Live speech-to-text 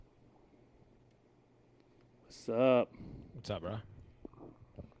What's up? What's up, bro? I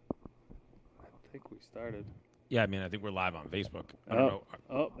think we started. Yeah, I mean, I think we're live on Facebook. I don't know.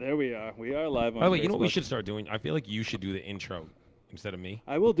 Oh, there we are. We are live on By the way, Facebook. you know what we should start doing? I feel like you should do the intro instead of me.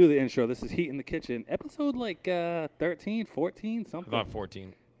 I will do the intro. This is Heat in the Kitchen. Episode 13, 14, something. About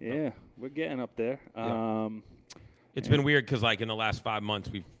 14. Yeah, we're getting up there. Yeah. It's been weird because, like, in the last 5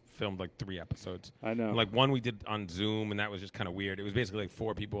 months, we've filmed, like, 3 episodes. I know. Like, one we did on Zoom, and that was just kind of weird. It was basically, like,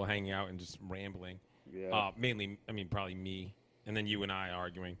 4 people hanging out and just rambling. Yeah. Mainly, I mean, probably me, and then you and I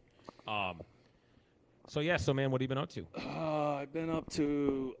arguing. So, man, what have you been up to? I've been up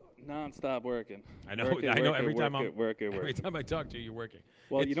to nonstop working. I know. Working, I know. working, Every time working. every time I talk to you, you're working.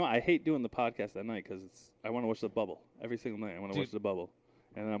 Well, you know, I hate doing the podcast at night because I want to watch the bubble every single night. I want to watch the bubble,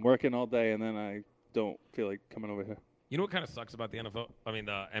 and then I'm working all day, and then I don't feel like coming over here. You know what kind of sucks about the NFL? I mean,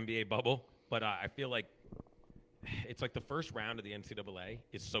 the NBA bubble. But I feel like it's like the first round of the NCAA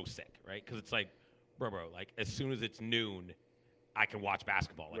is so sick, right? Because it's like, bro, like as soon as it's noon, I can watch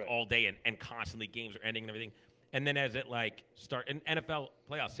basketball like all day and constantly games are ending and everything. And then as it like start in NFL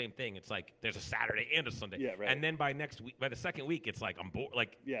playoffs, same thing. It's like there's a Saturday and a Sunday. Yeah, right. And then by next week, by the second week, it's like I'm bored.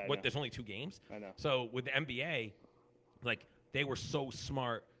 Like, there's only 2 games. I know. So with the NBA, like they were so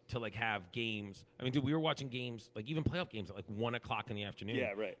smart to like have games. I mean, dude, we were watching games like even playoff games at like 1 o'clock in the afternoon.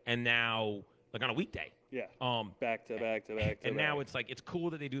 Yeah, right. And now like on a weekday. Yeah. Back to back. And now it's like it's cool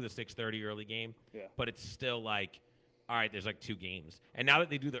that they do the 6:30 early game. Yeah. But it's still like, all right, there's like 2 games. And now that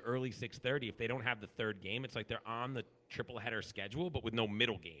they do the early 6:30, if they don't have the third game, it's like they're on the triple header schedule, but with no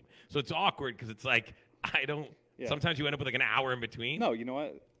middle game. So it's awkward because it's like I don't. Yeah. Sometimes you end up with like an hour in between. No, you know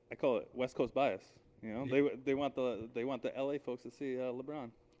what? I call it West Coast bias. You know, they want the LA folks to see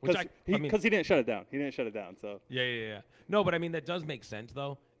LeBron. Because he didn't shut it down. He didn't shut it down. So yeah. No, but I mean that does make sense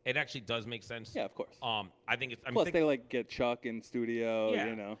though. It actually does make sense. Yeah, of course. I think it's. Plus, they like get Chuck in studio. Yeah.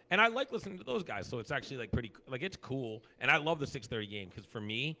 You know. And I like listening to those guys, so it's actually like pretty. Like it's cool, and I love the 6:30 game because for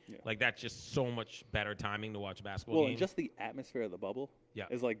me, like that's just so much better timing to watch a basketball game. Well, and just the atmosphere of the bubble. Yeah.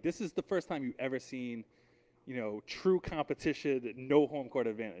 Is like this is the first time you've ever seen, you know, true competition, no home court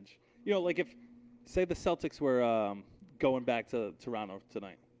advantage. You know, like if say the Celtics were going back to Toronto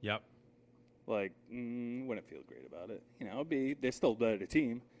tonight. Yep. Like, wouldn't feel great about it. You know, they're still a better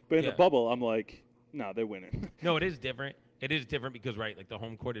team. But in the bubble, I'm like, no, they're winning. No, it is different. It is different because, right, like the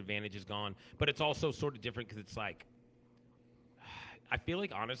home court advantage is gone. But it's also sort of different because it's like, I feel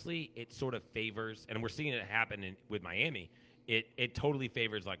like, honestly, it sort of favors, and we're seeing it happen with Miami, it totally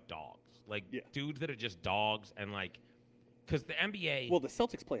favors, like, dogs. Like, dudes that are just dogs and, like, because the NBA. Well, the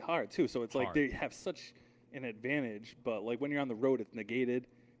Celtics play hard, too. So it's like they have such an advantage. But, like, when you're on the road, it's negated.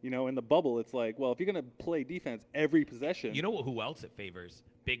 You know, in the bubble, it's like, well, if you're going to play defense every possession. You know who else it favors?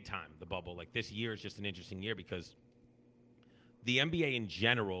 Big time, the bubble. Like, this year is just an interesting year because the NBA in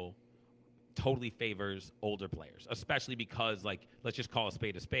general totally favors older players, especially because, like, let's just call a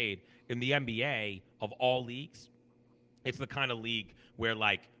spade a spade. In the NBA, of all leagues, it's the kind of league where,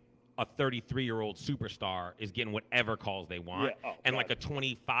 like, a 33-year-old superstar is getting whatever calls they want, and like a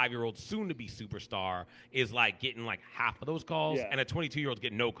 25-year-old soon-to-be superstar is like getting like half of those calls, and a 22-year-old's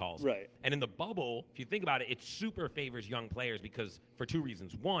getting no calls. Right. And in the bubble, if you think about it, it super favors young players because for 2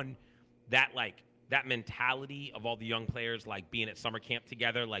 reasons. One, that mentality of all the young players like being at summer camp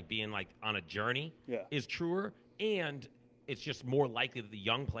together, like being like on a journey, is truer, and it's just more likely that the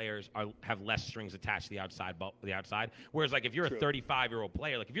young players have less strings attached to the outside. Whereas, like, if you're a 35-year-old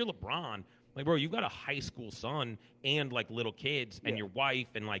player, like if you're LeBron, like, bro, you've got a high school son and like little kids and your wife,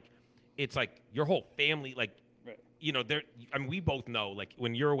 and like, it's like your whole family, like, you know, I mean, we both know, like,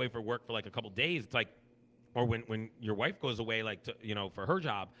 when you're away for work for like a couple days, it's like, or when your wife goes away, like, to, you know, for her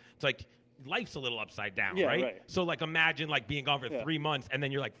job, it's like. Life's a little upside down, right? So, like, imagine, like, being gone for 3 months, and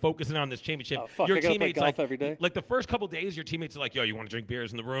then you're, like, focusing on this championship. Oh, fuck, your I gotta teammates, play golf like, every day? like, the first couple days, your teammates are like, yo, you want to drink beers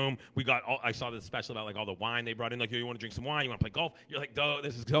in the room? I saw this special about, like, all the wine they brought in. Like, yo, you want to drink some wine? You want to play golf? You're like, duh,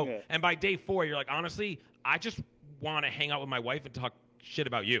 this is dope. Yeah. And by day 4, you're like, honestly, I just want to hang out with my wife and talk shit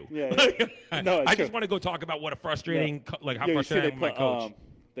about you. Yeah. No, I just want to go talk about what a frustrating, like, how frustrating I am with my coach.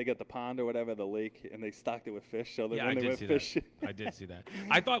 They got the pond or whatever, the lake, and they stocked it with fish. So I did see that. I did see that.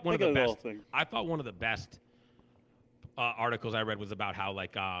 I thought one of the best articles I read was about how,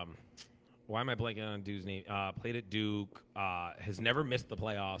 like, why am I blanking on dude's name? Played at Duke, has never missed the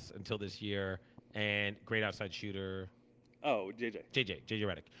playoffs until this year, and great outside shooter. Oh, JJ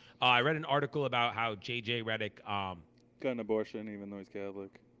Redick. I read an article about how JJ Redick got an abortion, even though he's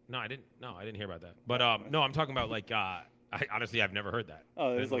Catholic. No, I didn't hear about that. But no, I'm talking about like. Honestly, I've never heard that.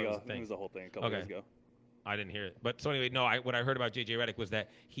 Oh, it was a whole thing a couple days ago. I didn't hear it. But so anyway, no. What I heard about JJ Redick was that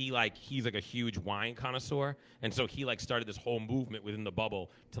he's like a huge wine connoisseur, and so he like started this whole movement within the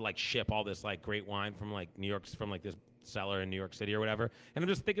bubble to like ship all this like great wine from like New York, from like this cellar in New York City or whatever. And I'm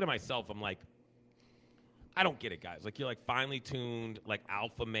just thinking to myself, I'm like, I don't get it, guys. Like, you're like finely tuned like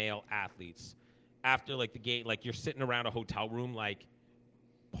alpha male athletes. After like the game, like you're sitting around a hotel room like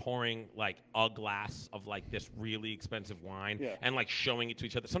pouring like a glass of like this really expensive wine and like showing it to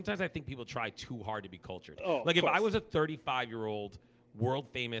each other. Sometimes I think people try too hard to be cultured. Like if I was a 35-year-old world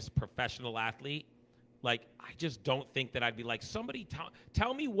famous professional athlete, like I just don't think that I'd be like, somebody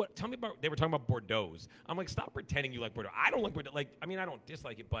tell me about, they were talking about Bordeaux's. I'm like, stop pretending you like Bordeaux. I don't like Bordeaux. Like, I mean, I don't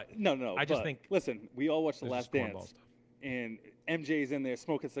dislike it, but no. I just think, listen, we all watched The Last Dance, and MJ's in there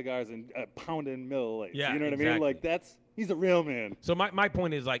smoking cigars and pounding Miller Lite. Yeah, you know what exactly. I mean? Like he's a real man. So my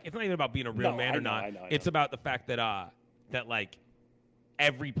point is like, it's not even about being a real man or not. I know. It's about the fact that that like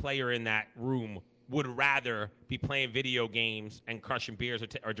every player in that room would rather be playing video games and crushing beers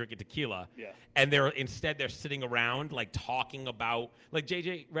or drinking tequila. Yeah. And instead they're sitting around like talking about, like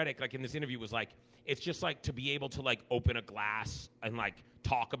JJ Redick, like in this interview was like, it's just like to be able to like open a glass and like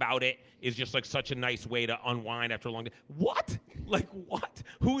talk about it is just like such a nice way to unwind after a long day. What? Like what?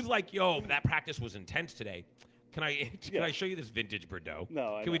 Who's like, yo, that practice was intense today. Can I show you this vintage Bordeaux?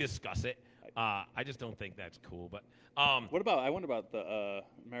 No, Can we discuss it? I just don't think that's cool. But I wonder about the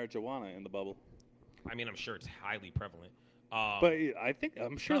marijuana in the bubble. I mean, I'm sure it's highly prevalent. But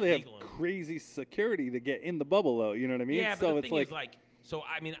I'm sure they have crazy security to get in the bubble, though. You know what I mean? Yeah, so but the it's thing is, so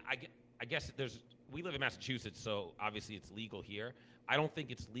I mean, I guess we live in Massachusetts, so obviously it's legal here. I don't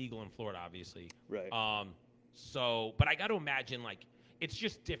think it's legal in Florida, obviously. Right. But I got to imagine, like, it's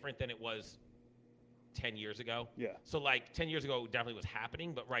just different than it was 10 years ago. Yeah. So, like, 10 years ago, it definitely was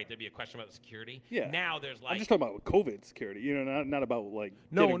happening, but, right, there'd be a question about the security. Yeah. Now there's, like... I'm just talking about COVID security, you know, not about, like,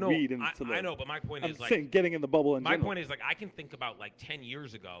 getting weed into I know, but my point is, I'm saying getting in the bubble in general. My point is, like, I can think about, like, 10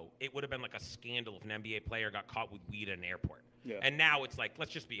 years ago, it would have been, like, a scandal if an NBA player got caught with weed at an airport. Yeah. And now it's like,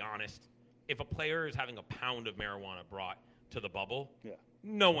 let's just be honest. If a player is having a pound of marijuana brought to the bubble... Yeah.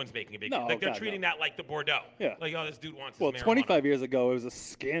 No one's making a big deal. Like, they're treating that like the Bordeaux. Yeah. Like, oh, this dude wants his marijuana. Well, 25 years ago, it was a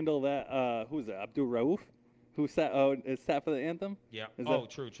scandal that, who was that, Abdul Rauf? Who sat for the anthem? Yeah.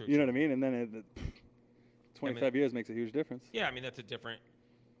 True. You know what I mean? And then 25 years makes a huge difference. Yeah, I mean, that's a different...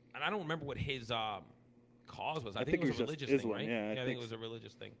 And I don't remember what his cause was. I think it was a religious thing, Islam, right? Yeah, I think it was a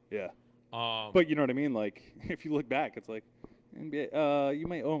religious thing. Yeah. But you know what I mean? Like, if you look back, it's like, NBA, you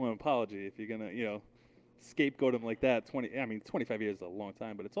might owe him an apology if you're going to, scapegoat him like that. 25 years is a long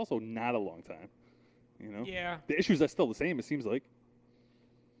time, but it's also not a long time. You know? Yeah. The issues are still the same, it seems like.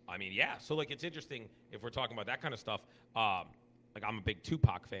 I mean, yeah. So, like, it's interesting if we're talking about that kind of stuff. Like, I'm a big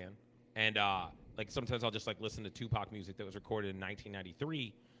Tupac fan. And, like, sometimes I'll just, like, listen to Tupac music that was recorded in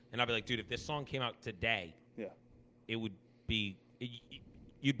 1993. And I'll be like, dude, if this song came out today, it would be...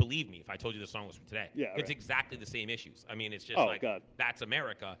 You'd believe me if I told you the song was from today. Yeah, it's exactly the same issues. I mean, it's just that's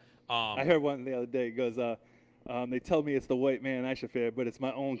America. I heard one the other day. It goes, they tell me it's the white man I should fear, but it's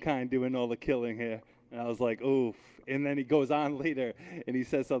my own kind doing all the killing here. And I was like, oof. And then he goes on later, and he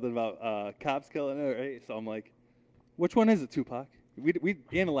says something about cops killing her, right? So I'm like, which one is it, Tupac? We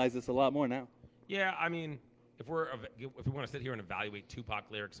analyze this a lot more now. Yeah, I mean, if we want to sit here and evaluate Tupac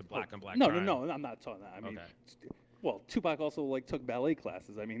lyrics of Black on Black no, crime. No, I'm not talking that. I mean, well, Tupac also like took ballet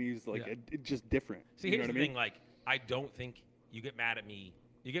classes. I mean, he was like just different. See, here's the thing. Like, I don't think you get mad at me.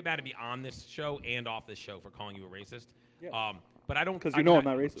 You get mad at me on this show and off this show for calling you a racist. Yeah. But I don't, because I'm not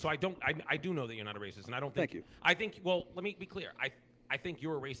racist. So I do know that you're not a racist, and I don't think. Thank you. I think. Well, let me be clear. I think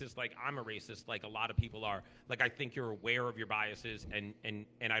you're a racist like I'm a racist, like a lot of people are. Like, I think you're aware of your biases, and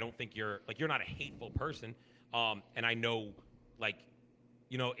I don't think you're not a hateful person. And I know, like,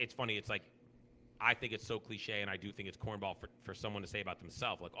 it's funny. It's like, I think it's so cliche, and I do think it's cornball for someone to say about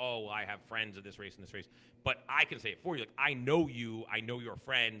themselves, like, oh, well, I have friends of this race and this race. But I can say it for you. Like, I know you. I know your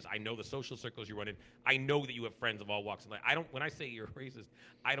friends. I know the social circles you run in. I know that you have friends of all walks of life. When I say you're racist,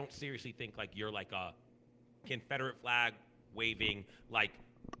 I don't seriously think, like, you're like a Confederate flag waving, like,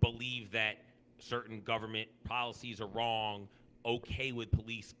 believe that certain government policies are wrong, okay with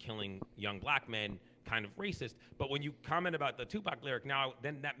police killing young black men, kind of racist. But when you comment about the Tupac lyric now,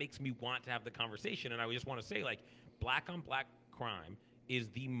 then that makes me want to have the conversation. And I just want to say, like, black on black crime is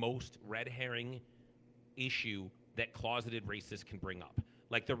the most red herring issue that closeted racists can bring up.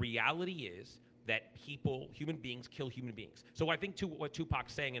 Like, the reality is that human beings kill human beings. So I think what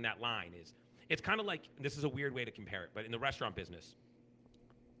Tupac's saying in that line is, it's kind of like, this is a weird way to compare it, but in the restaurant business,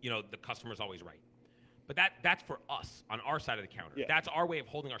 the customer's always right. But that's for us on our side of the counter. Yeah. That's our way of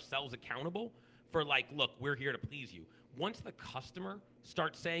holding ourselves accountable for, like, look, we're here to please you. Once the customer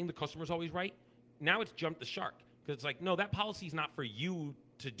starts saying the customer's always right, now it's jumped the shark because it's like, no, that policy is not for you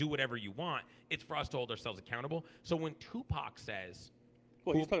to do whatever you want. It's for us to hold ourselves accountable. So when Tupac says,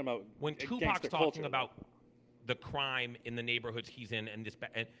 Well, he's talking about when Tupac's gangster talking culture, about the crime in the neighborhoods he's in, and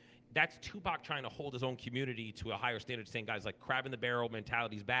that's Tupac trying to hold his own community to a higher standard, saying guys like crab in the barrel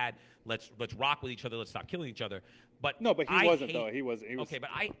mentality is bad. Let's rock with each other. Let's stop killing each other. But No, but he I wasn't hate, though. He was. Okay, but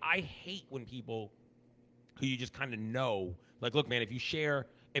I hate when people who you just kind of know, like, look, man, if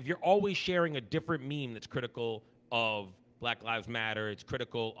you're always sharing a different meme that's critical of Black Lives Matter, it's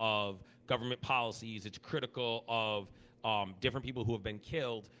critical of government policies, it's critical of different people who have been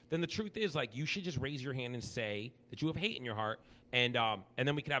killed, then the truth is, like, you should just raise your hand and say that you have hate in your heart, and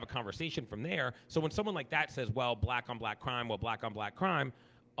then we could have a conversation from there. So when someone like that says, well, black on black crime, the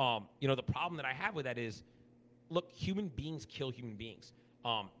problem that I have with that is, look, human beings kill human beings.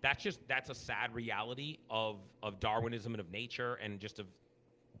 That's a sad reality of Darwinism and of nature and just of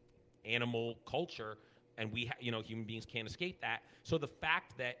animal culture, and human beings can't escape that. So the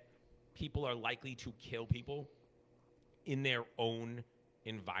fact that people are likely to kill people in their own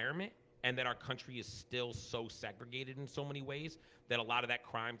environment, and that our country is still so segregated in so many ways that a lot of that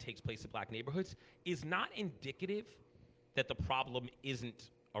crime takes place in black neighborhoods, is not indicative that the problem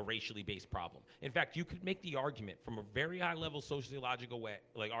isn't a racially based problem. In fact, you could make the argument from a very high level sociological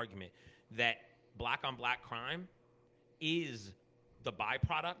argument that black on black crime is the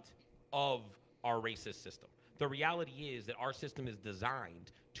byproduct of our racist system. The reality is that our system is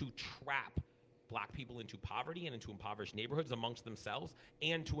designed to trap black people into poverty and into impoverished neighborhoods amongst themselves,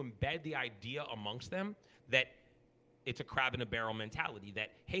 and to embed the idea amongst them that it's a crab in a barrel mentality, that,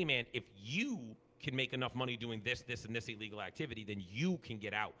 hey man, if you can make enough money doing this, and this illegal activity, then you can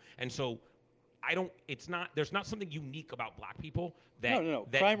get out. And so there's not something unique about black people that, no.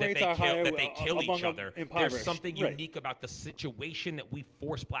 that, Crime that rates they are kill, higher that they kill each other. There's impoverished. something Right. unique about the situation that we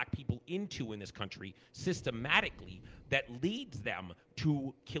force black people into in this country systematically that leads them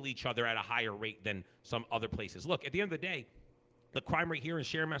to kill each other at a higher rate than some other places. Look, at the end of the day, the crime rate here in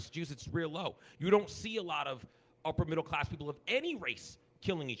Sharon, Massachusetts is real low. You don't see a lot of upper middle class people of any race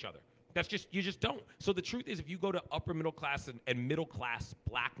killing each other. You just don't. So the truth is, if you go to upper middle class and middle class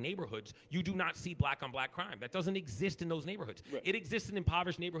black neighborhoods, you do not see black on black crime. That doesn't exist in those neighborhoods. Right. It exists in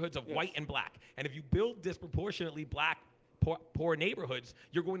impoverished neighborhoods of Yes. white and black. And if you build disproportionately black poor neighborhoods,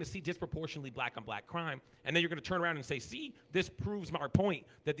 you're going to see disproportionately black on black crime. And then you're going to turn around and say, see, this proves my point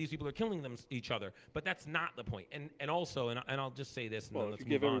that these people are killing each other. But that's not the point. And also, and I'll just say this, and Well, then if let's you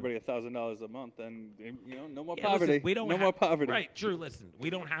give move on. everybody $1,000 a month, then no more Yeah, poverty. listen, we don't no have, more poverty. Right, Drew, listen,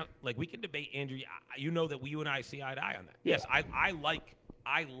 we don't have, like, we can debate, Andrew. You know that you and I see eye to eye on that. Yeah. Yes, I like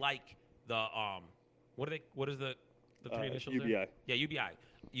the, what is the three initials UBI. there? Yeah,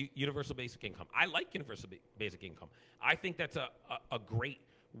 UBI, Universal Basic Income. I like Universal Basic Income. I think that's a great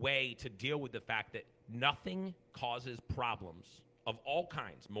way to deal with the fact that nothing causes problems of all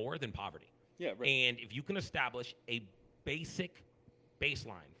kinds more than poverty. Yeah, right. And if you can establish a basic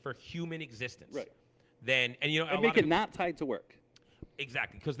baseline for human existence, Right. then, and And make it not tied to work.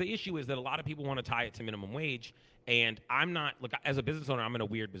 Exactly, because the issue is that a lot of people want to tie it to minimum wage, and I'm not, look, as a business owner, I'm in a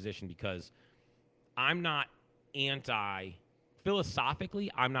weird position because I'm not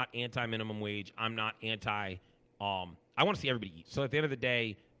philosophically, I'm not anti-minimum wage. I'm not I want to see everybody eat. So at the end of the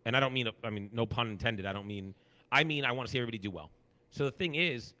day, and I mean, no pun intended, I mean I want to see everybody do well. So the thing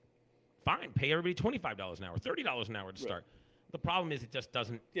is, fine, pay everybody $25 an hour, $30 an hour to start. The problem is it just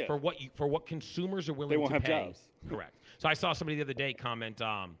doesn't, for what consumers are willing They won't to have pay. jobs. Correct. So I saw somebody the other day comment,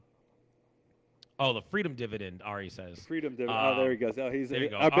 the freedom dividend, Ari says. Freedom dividend. There he goes. Oh, he's there you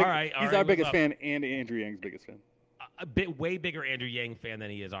go. our All right, he's Ari, our biggest what's up? fan and Andrew Yang's biggest fan. A bit way bigger Andrew Yang fan than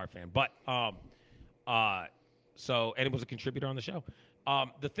he is our fan. But so, and it was a contributor on the show.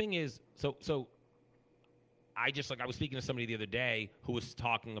 The thing is, so I was speaking to somebody the other day who was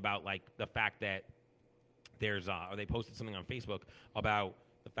talking about, like, the fact that there's or they posted something on Facebook about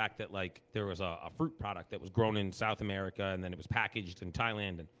the fact that, like, there was a fruit product that was grown in South America and then it was packaged in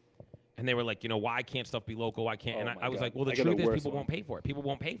Thailand, and they were like, why can't stuff be local? Why can't? Oh And my I was God. like, well, the I got truth a is worse people one. won't pay for it. People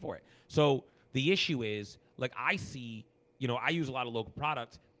won't pay for it. So the issue is, like, I see, I use a lot of local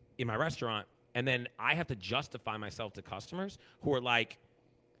products in my restaurant, and then I have to justify myself to customers who are like,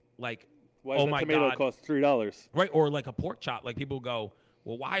 Why oh does my that tomato God. cost $3? Right, or like a pork chop. Like, people go,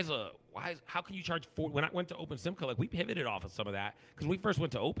 well, how can you charge when I went to open Simcoe, like, we pivoted off of some of that because when we first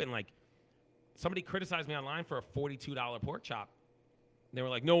went to open, like, somebody criticized me online for a $42 pork chop. They were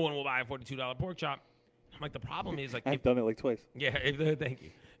like, no one will buy a $42 pork chop. I'm like, the problem is, like, I've done it like twice. yeah, thank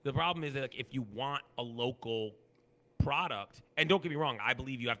you. The problem is that, like, if you want a local product, and don't get me wrong, I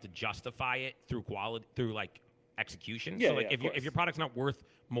believe you have to justify it through quality, through, like, execution. Yeah, so, like, yeah, of if your product's not worth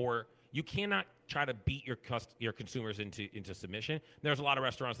more, you cannot try to beat your consumers into submission. There's a lot of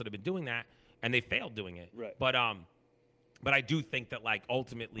restaurants that have been doing that, and they failed doing it. Right. But I do think that like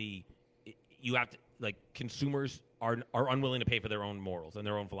ultimately, you have to like consumers are unwilling to pay for their own morals and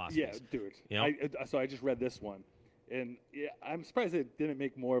their own philosophies. Yeah, dude. You know? So I just read this one, and yeah, I'm surprised it didn't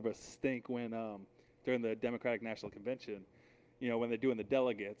make more of a stink when during the Democratic National Convention, when they're doing the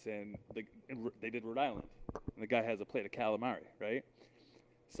delegates and they did Rhode Island, and the guy has a plate of calamari, right?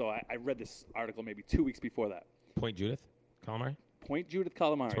 So I read this article maybe 2 weeks before that. Point Judith calamari. Point Judith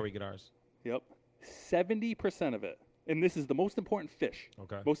calamari. That's where we get ours. Yep, 70% of it, and this is the most important fish.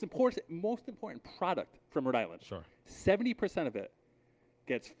 Okay. Most important product from Rhode Island. Sure. 70% of it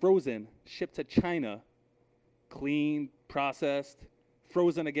gets frozen, shipped to China, cleaned, processed,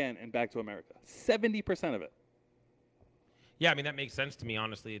 frozen again, and back to America. 70% of it. Yeah, I mean that makes sense to me.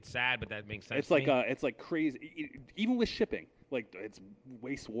 Honestly, it's sad, but that makes sense. It's like crazy. Even with shipping, like it's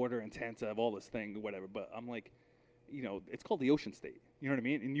wastewater intensive, all this thing, whatever. But I'm like, it's called the ocean state. You know what I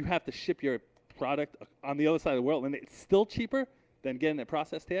mean? And you have to ship your product on the other side of the world, and it's still cheaper than getting it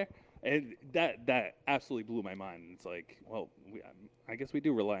processed here. And that absolutely blew my mind. It's like, well, I guess we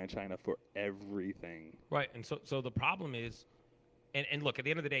do rely on China for everything. Right, and so the problem is, and look, at the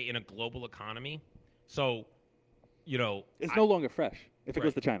end of the day, in a global economy, so. It's no longer fresh if it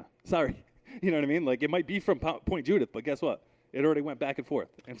goes to China. Sorry. You know what I mean? Like, it might be from Point Judith, but guess what? It already went back and forth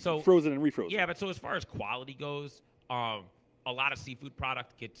and frozen and refrozen. Yeah, but so as far as quality goes, a lot of seafood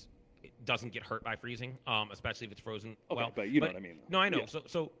product doesn't get hurt by freezing, especially if it's frozen Okay, well. but you know what I mean. No, I know. Yeah.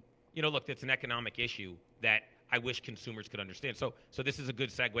 So look, it's an economic issue that I wish consumers could understand. So this is a good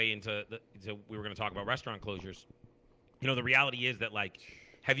segue into we were going to talk about restaurant closures. The reality is that, like,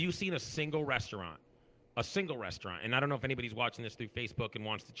 have you seen a single restaurant, and I don't know if anybody's watching this through Facebook and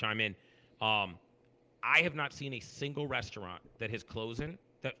wants to chime in. I have not seen a single restaurant that has closed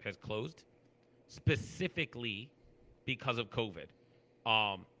specifically because of COVID.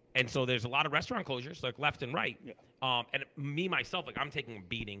 And so there's a lot of restaurant closures, like left and right. Yeah. And me myself, like I'm taking a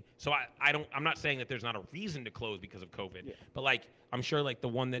beating. So I'm not saying that there's not a reason to close because of COVID, but like I'm sure like the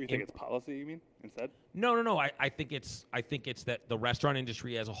one that you think it's policy, you mean, instead? No. I think it's that the restaurant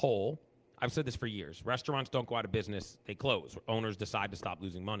industry as a whole. I've said this for years. Restaurants don't go out of business; they close. Owners decide to stop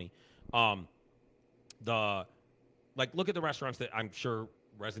losing money. Look at the restaurants that I'm sure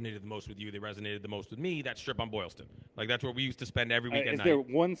resonated the most with you. They resonated the most with me. That Strip on Boylston. Like that's where we used to spend every weekend. Is there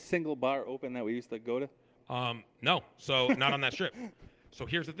one single bar open that we used to go to? No. So not on that strip. So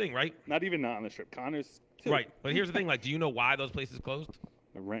here's the thing, right? Not even on the strip. Connors too. Right. But here's the thing. Like, do you know why those places closed?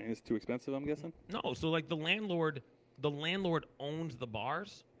 The rent is too expensive, I'm guessing. No. So like the landlord owns the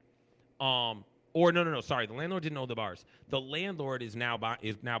bars. Or no. Sorry, the landlord didn't own the bars. The landlord is now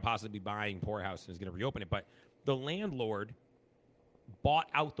possibly buying Poorhouse and is going to reopen it. But the landlord bought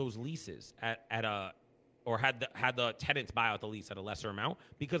out those leases had the tenants buy out the lease at a lesser amount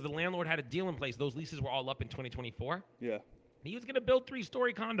because the landlord had a deal in place. Those leases were all up in 2024. Yeah. He was going to build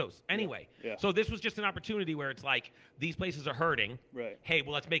 3-story condos anyway. Yeah. So this was just an opportunity where it's like these places are hurting. Right. Hey,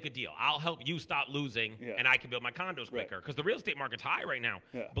 well, let's make a deal. I'll help you stop losing, and I can build my condos quicker because the real estate market's high right now.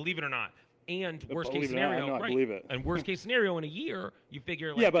 Yeah. Believe it or not. And worst Believe case it or not, scenario, I know, I right? believe it. And worst case scenario, in a year, you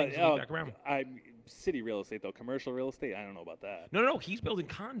figure Yeah, but things will be back around. city real estate though, commercial real estate. I don't know about that. No. He's building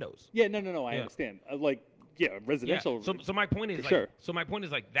condos. Yeah, no. I understand. Residential. Yeah. So my point is, sure.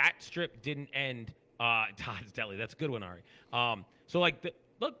 that strip didn't end. Todd's Deli. That's a good one, Ari.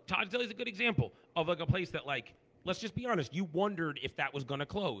 Look, Todd's Deli is a good example of like a place that, like, let's just be honest, you wondered if that was going to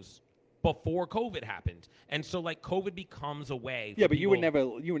close before COVID happened, and so like COVID becomes a way. Yeah, but you were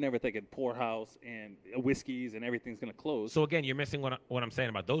never thinking Poorhouse and Whiskey's and everything's going to close. So again, you're missing what I'm saying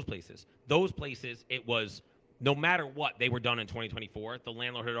about those places. Those places, it was no matter what, they were done in 2024. The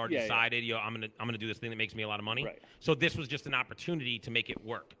landlord had already decided, I'm gonna do this thing that makes me a lot of money. Right. So this was just an opportunity to make it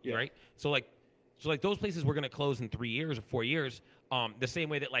work, right? So those places were going to close in 3 years or 4 years. The same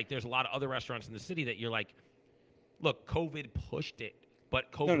way that like there's a lot of other restaurants in the city that you're like, look, COVID pushed it,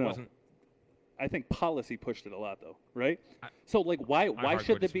 but COVID wasn't. I think policy pushed it a lot, though, right? So like, why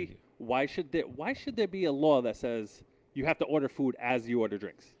should there be a law that says you have to order food as you order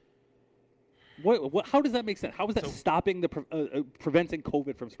drinks? What? How does that make sense? How is that stopping preventing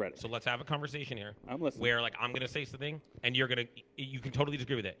COVID from spreading? So let's have a conversation here. I'm listening. Where like I'm gonna say something and you can totally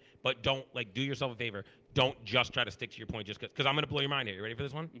disagree with it, but don't like do yourself a favor. Don't just try to stick to your point just because I'm gonna blow your mind here. You ready for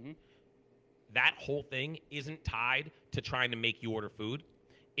this one? Mm-hmm. That whole thing isn't tied to trying to make you order food.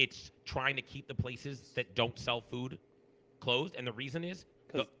 It's trying to keep the places that don't sell food closed, and the reason is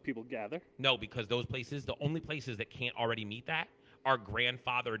because people gather. No, because those places, the only places that can't already meet that, are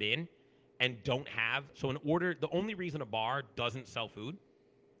grandfathered in. And don't have the only reason a bar doesn't sell food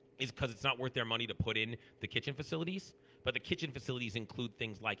is because it's not worth their money to put in the kitchen facilities. But the kitchen facilities include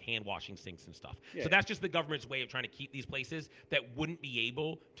things like hand washing sinks and stuff. Yeah. So that's just the government's way of trying to keep these places that wouldn't be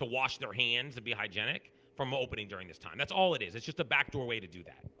able to wash their hands and be hygienic from opening during this time. That's all it is. It's just a backdoor way to do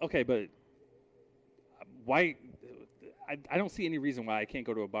that. Okay, but why? I don't see any reason why I can't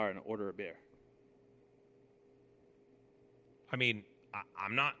go to a bar and order a beer. I mean,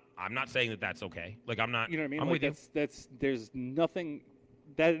 I'm not saying that that's okay. Like, I'm not. You know what I mean? I'm like with you. there's nothing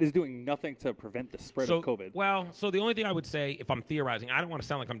that is doing nothing to prevent the spread of COVID. Well, so the only thing I would say, if I'm theorizing, I don't want to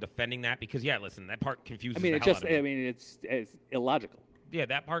sound like I'm defending that because, yeah, listen, that part confuses the hell out of me. It's illogical. Yeah,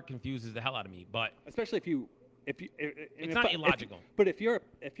 that part confuses the hell out of me. But especially it's not illogical. But if you're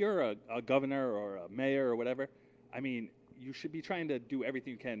a governor or a mayor or whatever, I mean, you should be trying to do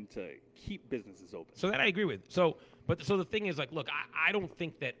everything you can to keep businesses open. So that I agree with. So the thing is, like, look, I don't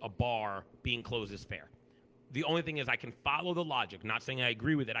think that a bar being closed is fair. The only thing is I can follow the logic, not saying I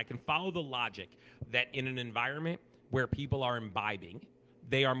agree with it. I can follow the logic that in an environment where people are imbibing,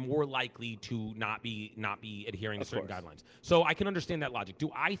 they are more likely to not be adhering to certain guidelines. So I can understand that logic.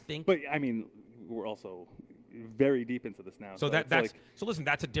 Do I think? But I mean, we're also very deep into this now. So listen,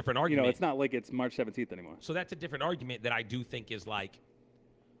 that's a different argument. It's not like it's March 17th anymore. So that's a different argument that I do think is like,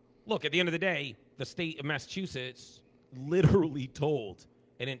 look, at the end of the day, the state of Massachusetts literally told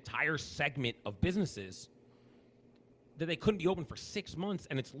an entire segment of businesses that they couldn't be open for 6 months,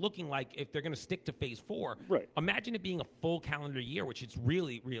 and it's looking like if they're going to stick to phase 4, right. Imagine it being a full calendar year, which is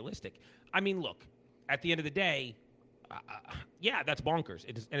really realistic. I mean, look, at the end of the day, yeah, that's bonkers.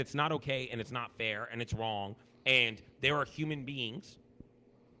 It's not okay, and it's not fair, and it's wrong. And there are human beings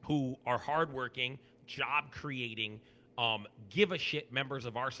who are hardworking, job-creating, give a shit members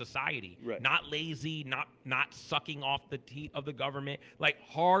of our society. Right. Not lazy, not sucking off the teat of the government, like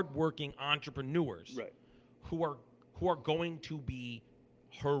hardworking entrepreneurs right. who are going to be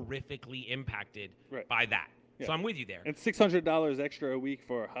horrifically impacted right. by that. Yeah. So I'm with you there. And $600 extra a week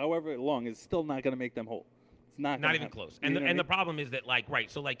for however long is still not going to make them whole. It's not even happen. Close. And the problem is that, like, right,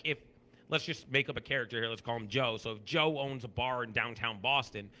 so like if let's just make up a character here, let's call him Joe. So if Joe owns a bar in downtown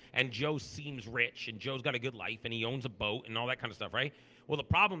Boston and Joe seems rich and Joe's got a good life and he owns a boat and all that kind of stuff, right? Well, the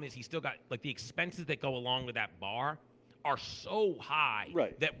problem is he's still got, like, the expenses that go along with that bar are so high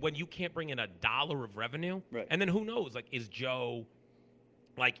right. that when you can't bring in $1 of revenue, right. and then who knows, like, is Joe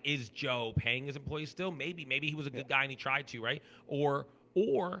paying his employees still? Maybe he was a good guy and he tried to, right? Or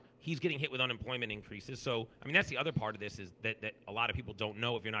he's getting hit with unemployment increases. So, I mean, that's the other part of this is that a lot of people don't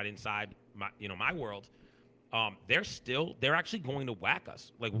know if you're not inside my world. They're actually going to whack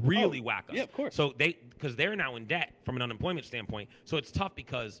us, like really whack us. Yeah, of course. So because they're now in debt from an unemployment standpoint. So it's tough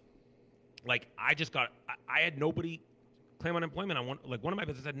because, like, I had nobody claim unemployment on one of my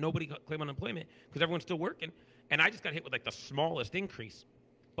businesses had nobody claim unemployment because everyone's still working, and I just got hit with, like, the smallest increase.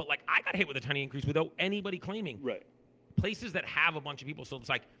 But, like, I got hit with a tiny increase without anybody claiming. Right. Places that have a bunch of people, so it's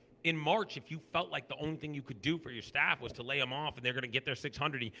like in March, if you felt like the only thing you could do for your staff was to lay them off and they're going to get their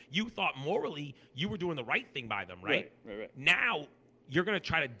 600, you thought morally you were doing the right thing by them, right? Right. Now you're going to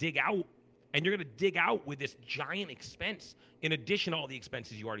try to dig out, and you're going to dig out with this giant expense in addition to all the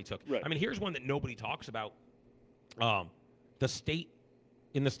expenses you already took. Right. I mean, here's one that nobody talks about. In the state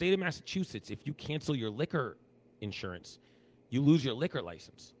of Massachusetts, if you cancel your liquor insurance, you lose your liquor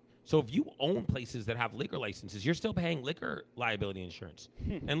license. So if you own places that have liquor licenses, you're still paying liquor liability insurance.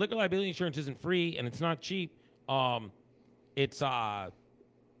 And liquor liability insurance isn't free and it's not cheap. And it's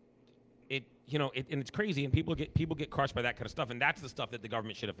crazy, and people get crushed by that kind of stuff, and that's the stuff that the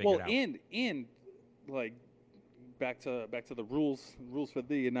government should have figured out. And like back to the rules for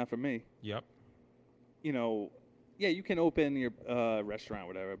thee and not for me. Yep. Yeah, you can open your restaurant,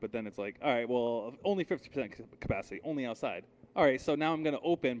 whatever, but then it's like, all right, well, only 50% capacity, only outside. All right, so now I'm going to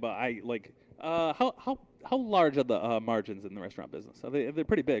open, but I like how large are the margins in the restaurant business? They're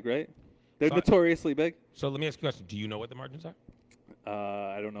pretty big, right? They're notoriously big. So let me ask you a question. Do you know what the margins are?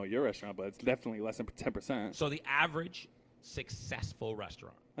 I don't know your restaurant, but it's definitely less than 10%. So the average successful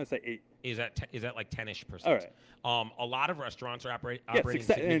restaurant, I'd say 8. Is at like 10-ish%. All right. A lot of restaurants are operating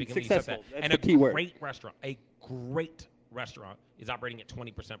significantly successful. That's and the key word. A great restaurant is operating at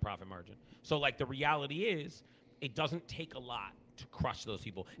 20% profit margin. So, like, the reality is, it doesn't take a lot to crush those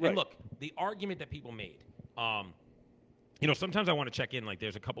people. Right. And look, the argument that people made, sometimes I want to check in. Like,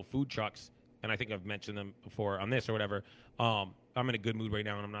 there's a couple food trucks, and I think I've mentioned them before on this or whatever. I'm in a good mood right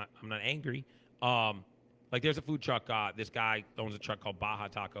now, and I'm not angry. Like, there's a food truck. This guy owns a truck called Baja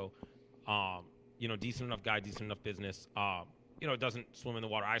Taco. Decent enough guy, decent enough business. Doesn't swim in the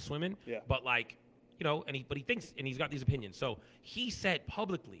water I swim in. Yeah. But, like, but he thinks, and he's got these opinions. So he said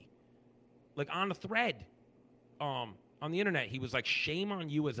publicly, like, on a thread, on the internet, he was like, shame on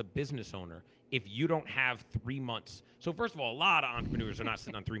you as a business owner if you don't have 3 months. So first of all, a lot of entrepreneurs are not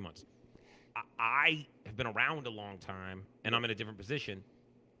sitting on 3 months. I have been around a long time, and I'm in a different position.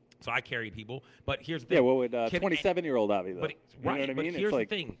 So I carry people. But here's the thing. Yeah, well, with 27-year-old Avi, though. But, you know what I but mean? here's the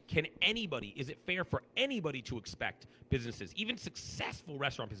thing. Can anybody, is it fair for anybody to expect businesses, even successful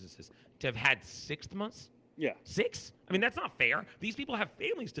restaurant businesses, to have had 6 months? Yeah. 6? I mean, that's not fair. These people have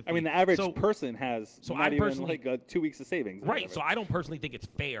families to feed. I mean, the average person has not even like 2 weeks of savings. Right. So I don't personally think it's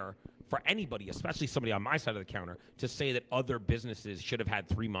fair for anybody, especially somebody on my side of the counter, to say that other businesses should have had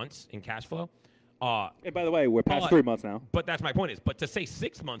 3 months in cash flow. And by the way, we're past 3 months now. But that's my point but to say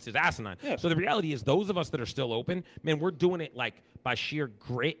 6 months is asinine. Yeah. So the reality is those of us that are still open, man, we're doing it like by sheer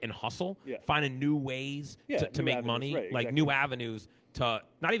grit and hustle, finding new ways to make money, like exactly. new avenues to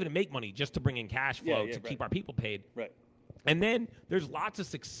not even to make money, just to bring in cash flow to keep our people paid. Right. And then there's lots of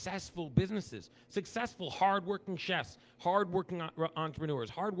successful businesses, successful, hardworking chefs, hardworking entrepreneurs,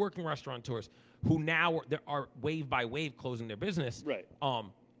 hardworking restaurateurs who now are wave by wave closing their business. Right.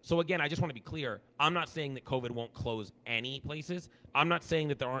 So again, I just want to be clear. I'm not saying that COVID won't close any places. I'm not saying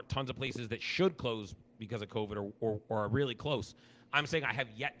that there aren't tons of places that should close because of COVID or are really close. I'm saying I have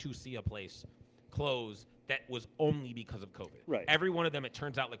yet to see a place close that was only because of COVID. Right. Every one of them, it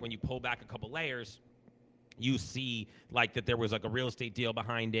turns out like when you pull back a couple layers, you see like that there was like a real estate deal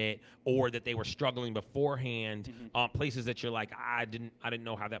behind it, or that they were struggling beforehand. Places that you're like, I didn't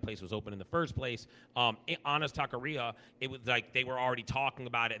know how that place was open in the first place. Anna's Taqueria, it was like they were already talking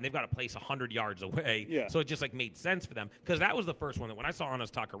about it, and they've got a place 100 yards away. Yeah. So it just like made sense for them, because that was the first one that when I saw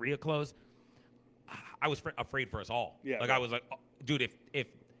Anna's Taqueria close, I was afraid for us all. Yeah. Like I was like, oh, dude,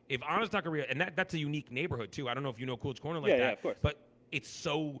 if Anna's Taqueria, and that's a unique neighborhood too. I don't know if you know Coolidge Corner like that. Yeah, of course. But it's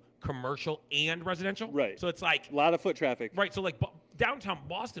so commercial and residential. Right. So it's like a lot of foot traffic. Right. So like downtown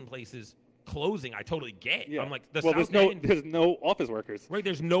Boston places closing, I totally get. Yeah. I'm like, there's no office workers. Right.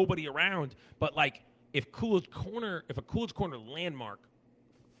 There's nobody around. But like, if a Coolidge Corner landmark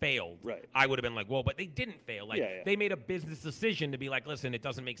failed, right, I would have been like, whoa, but they didn't fail. Like they made a business decision to be like, listen, it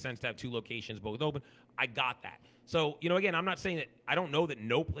doesn't make sense to have two locations both open. I got that. So, again, I'm not saying that I don't know that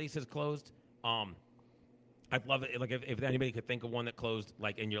no place is closed. I'd love it. Like if anybody could think of one that closed,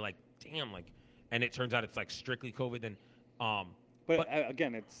 like, and you're like, damn, like, and it turns out it's like strictly COVID, then, but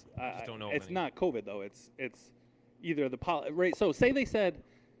again, it's, I just don't know. It's not COVID though. It's either right. So say they said,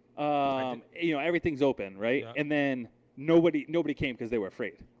 everything's open, right? Yeah. And then nobody came because they were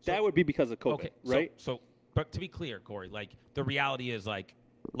afraid. So, that would be because of COVID, okay, right? So, but to be clear, Corey, like the reality is like,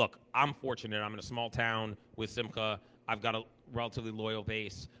 look, I'm fortunate. I'm in a small town with Simcha. I've got a relatively loyal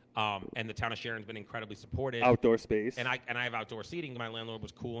base. And the town of Sharon's been incredibly supportive. Outdoor space. And I have outdoor seating. My landlord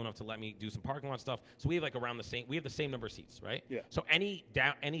was cool enough to let me do some parking lot stuff. So we have like we have the same number of seats, right? Yeah. So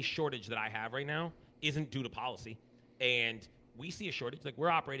any shortage that I have right now isn't due to policy. And we see a shortage. Like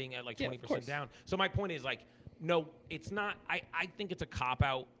we're operating at like 20% down. So my point is like, no, it's not. I think it's a cop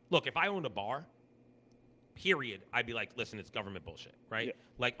out. Look, if I owned a bar, period, I'd be like, listen, it's government bullshit, right? Yeah.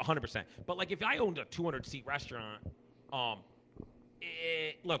 Like 100%. But like if I owned a 200-seat restaurant,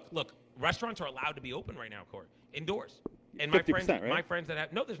 look, restaurants are allowed to be open right now, Corey, indoors. And my friends that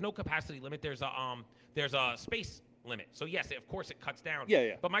have there's no capacity limit. There's a space limit. So yes, of course it cuts down.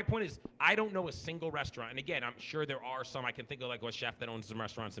 Yeah. But my point is, I don't know a single restaurant. And again, I'm sure there are some. I can think of like a chef that owns some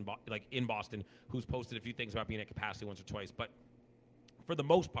restaurants in Boston who's posted a few things about being at capacity once or twice. But for the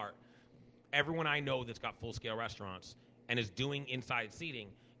most part, everyone I know that's got full-scale restaurants and is doing inside seating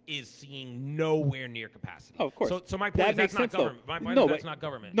is seeing nowhere near capacity. Oh, of course. So my point is that's not government. My point is that's not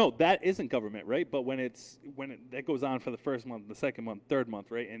government. No, that isn't government, right? But when that goes on for the first month, the second month, third month,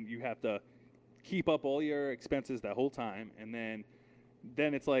 right? And you have to keep up all your expenses that whole time, and then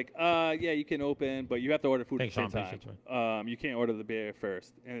it's like, you can open, but you have to order food at the same time. You can't order the beer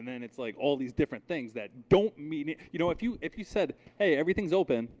first, and then it's like all these different things that don't mean it. If you said, hey, everything's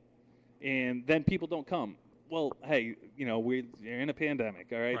open, and then people don't come. Well, hey, we're in a pandemic,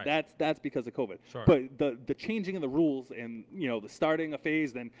 all right? That's because of COVID. Sure. But the changing of the rules and, the starting a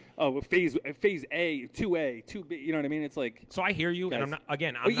phase, then phase A, 2A, 2B, you know what I mean? It's like... So I hear you, guys, and I'm not...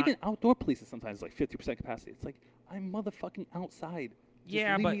 Again, I'm not... Even outdoor places sometimes, like 50% capacity. It's like, I'm motherfucking outside.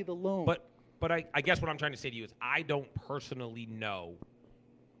 Just leave me alone. But I guess what I'm trying to say to you is I don't personally know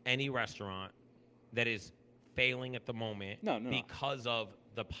any restaurant that is failing at the moment because of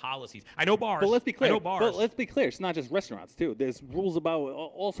the policies. I know bars. But let's be clear. I know bars. But let's be clear. It's not just restaurants too. There's rules about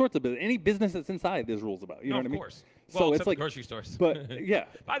all sorts of business. Any business that's inside, there's rules about. You know what I mean? Of course. So well, it's like grocery stores. But yeah.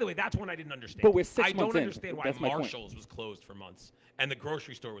 By the way, that's one I didn't understand. But we're 6 I months don't understand why that's Marshall's was closed for months and the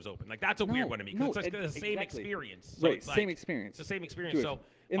grocery store was open. Like that's a weird one to me because it's like the same experience. So right. Same experience. It's the same experience. Good. So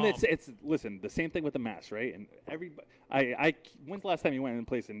And it's listen, the same thing with the mask, right? And everybody, when's the last time you went in a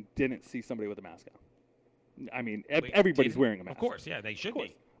place and didn't see somebody with a mask on? I mean, everybody's wearing a mask. Of course, yeah, they should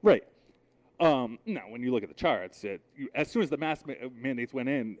be. Right. Now, when you look at the charts, as soon as the mask mandates went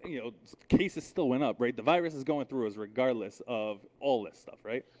in, cases still went up, right? The virus is going through us regardless of all this stuff,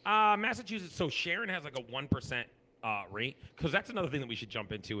 right? Massachusetts. So Sharon has like a 1% rate, because that's another thing that we should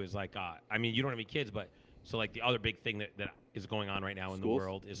jump into is like, I mean, you don't have any kids, but so like the other big thing that is going on right now in the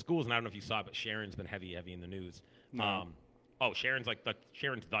world is schools. And I don't know if you saw it, but Sharon's been heavy in the news. No. Sharon's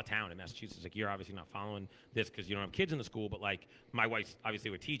the town in Massachusetts. Like, you're obviously not following this because you don't have kids in the school, but like my wife's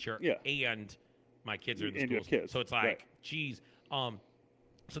obviously a teacher, and my kids are in the school. So it's like, geez.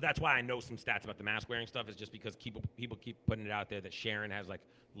 So that's why I know some stats about the mask wearing stuff, is just because people keep putting it out there that Sharon has like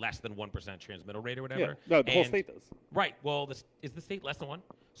less than 1% transmittal rate or whatever. Yeah, no, the whole state does. Right. Well, is the state less than 1?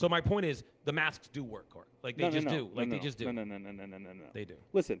 So my point is, the masks do work, Court. Like they just do. Like they just do. No. They do.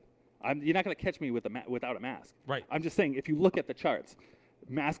 Listen, you're not going to catch me without a mask. Right. I'm just saying, if you look at the charts,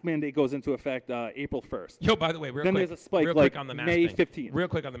 mask mandate goes into effect April 1st. Yo, by the way, then there's a spike like on the mask May 15th. Real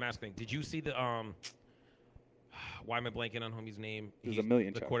quick on the mask thing. Did you see the why am I blanking on homie's name? He's a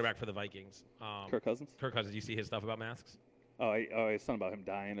million. The quarterback for the Vikings. Kirk Cousins. Kirk Cousins. Did you see his stuff about masks? Oh, it's something about him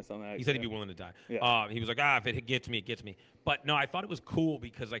dying or something. He said he'd be willing to die. Yeah. He was like, if it gets me, it gets me. But no, I thought it was cool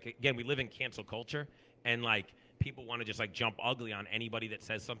because, like, again, we live in cancel culture, and like people want to just like jump ugly on anybody that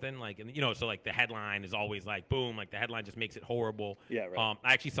says something. Like, and so like the headline is always like, boom, like the headline just makes it horrible. Yeah, right.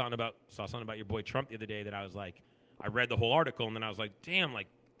 I actually saw something about your boy Trump the other day that I was like, I read the whole article and then I was like, damn, like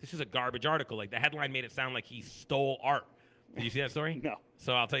this is a garbage article. Like the headline made it sound like he stole art. Did you see that story? No.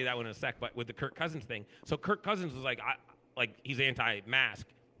 So I'll tell you that one in a sec. But with the Kirk Cousins thing, so Kirk Cousins was like, he's anti-mask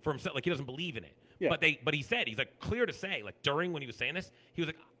for himself. Like he doesn't believe in it. Yeah. But he said, he's like, clear to say, like during when he was saying this, he was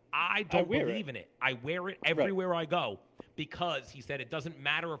like, I don't believe in it. I wear it everywhere I go, because he said it doesn't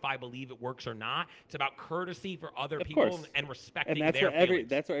matter if I believe it works or not. It's about courtesy for other people and respecting their feelings.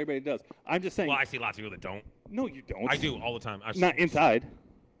 That's what everybody does. I'm just saying. Well, I see lots of people that don't. No, you don't. I do all the time. Not inside.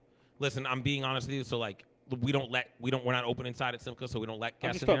 Listen, I'm being honest with you. So like, we're not open inside at Simcoe, so we don't let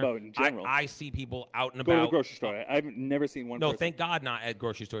guests in there. I'm just talking about in general. I see people out and about. Go to the grocery store. I've never seen one. No, thank God not at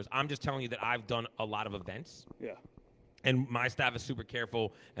grocery stores. I'm just telling you that I've done a lot of events. Yeah. And my staff is super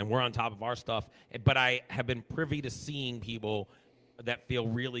careful, and we're on top of our stuff. But I have been privy to seeing people that feel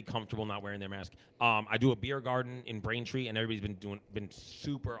really comfortable not wearing their mask. I do a beer garden in Braintree, and everybody's been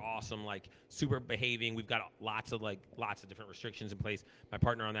super awesome, like super behaving. We've got lots of different restrictions in place. My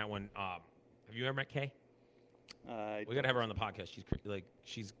partner on that one, have you ever met Kay? We gotta have her on the podcast.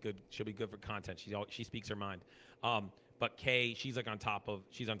 She's good. She'll be good for content. She speaks her mind. But Kay, she's on top of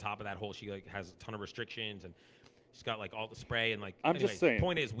that whole. She like has a ton of restrictions, and she's got like all the spray and like. Just saying. The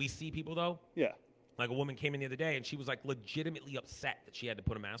point is, we see people though. Yeah. Like a woman came in the other day and she was like legitimately upset that she had to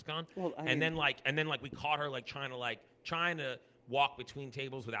put a mask on. Well, and then we caught her like trying to walk between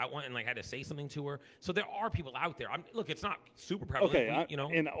tables without one, and like had to say something to her. So there are people out there. Look, it's not super prevalent. Okay,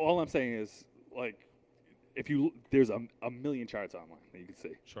 and all I'm saying is like, there's a million charts online that you can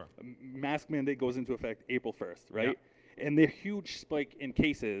see. Sure. Mask mandate goes into effect April 1st, right? Yeah. And the huge spike in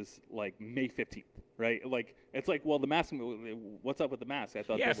cases like May 15th, right? Like it's like, well, the mask. What's up with the mask? I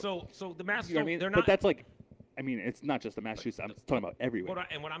thought. Yeah. So the masks. You know what I mean? They're not. But that's like, I mean, it's not just the Massachusetts. I'm talking about everywhere.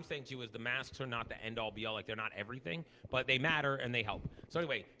 And what I'm saying to you is the masks are not the end all be all. Like they're not everything, but they matter and they help. So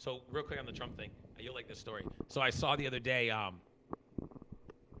anyway, real quick on the Trump thing, you'll like this story. So I saw the other day.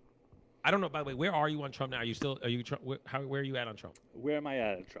 I don't know. By the way, where are you on Trump now? Are you where are you at on Trump? Where am I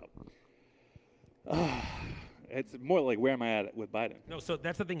at on Trump? It's more like where am I at with Biden? No, so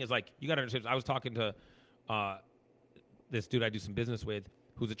that's the thing is like you got to understand. I was talking to this dude I do some business with,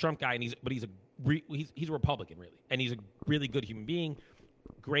 who's a Trump guy, and he's a Republican really, and he's a really good human being,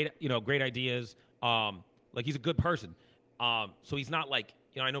 great ideas. Like he's a good person. So he's not like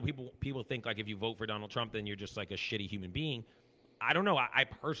I know people think like if you vote for Donald Trump, then you're just like a shitty human being. I don't know. I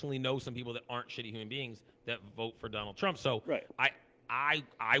personally know some people that aren't shitty human beings that vote for Donald Trump. So right.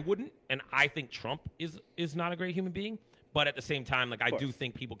 I wouldn't, and I think Trump is not a great human being. But at the same time, like I do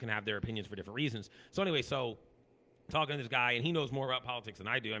think people can have their opinions for different reasons. So anyway, talking to this guy, and he knows more about politics than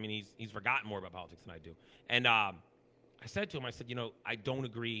I do. I mean, he's forgotten more about politics than I do. And I said to him, I said, I don't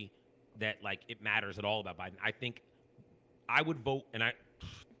agree that like it matters at all about Biden. I think I would vote, and I'm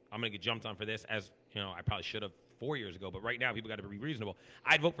going to get jumped on for this, as I probably should have 4 years ago, but right now people got to be reasonable.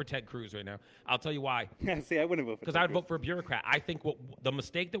 I'd vote for Ted Cruz right now. I'll tell you why. See, I wouldn't vote for because I would vote for a bureaucrat. I think the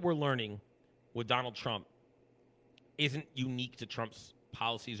mistake that we're learning with Donald Trump isn't unique to Trump's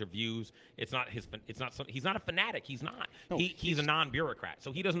policies or views. It's not his. It's not. He's not a fanatic. He's not. No, He's a non-bureaucrat,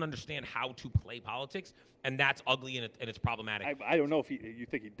 so he doesn't understand how to play politics, and that's ugly and it's problematic. I don't know if you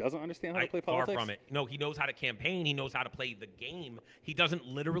think he doesn't understand how to play politics. Far from it. No, he knows how to campaign. He knows how to play the game. He doesn't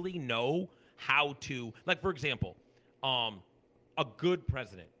literally know how to, like, for example, a good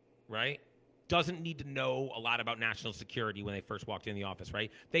president, right, doesn't need to know a lot about national security when they first walked in the office,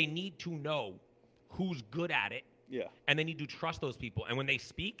 right? They need to know who's good at it. Yeah. And they need to trust those people. And when they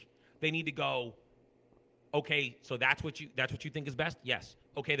speak, they need to go, okay, so that's what you think is best? Yes.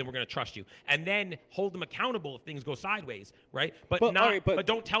 Okay, then we're going to trust you. And then hold them accountable if things go sideways, right? But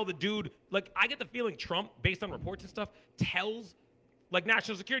don't tell the dude, like, I get the feeling Trump, based on reports and stuff, tells, like,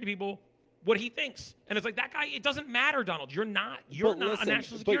 national security people what he thinks. And it's like, that guy, it doesn't matter, Donald. You're not a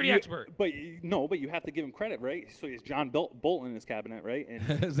national security expert. But you have to give him credit, right? So he's John Bolton in his cabinet, right?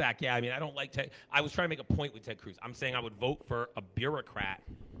 And Zach, yeah, I mean, I don't like Ted. I was trying to make a point with Ted Cruz. I'm saying I would vote for a bureaucrat.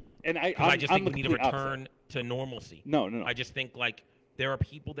 And I just think we need a return to normalcy. No. I just think, like, there are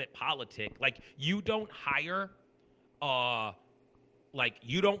people that politic. Like, you don't hire,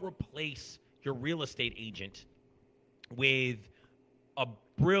 you don't replace your real estate agent with a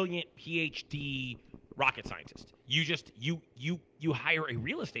brilliant PhD rocket scientist. You just you hire a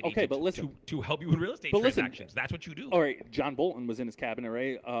real estate agent but listen, to help you with real estate transactions. That's what you do. All right, John Bolton was in his cabinet,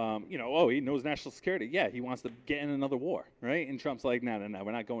 right? He knows national security. Yeah, he wants to get in another war, right? And Trump's like, no,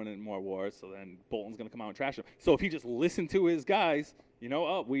 we're not going in more wars. So then Bolton's going to come out and trash him. So if he just listened to his guys,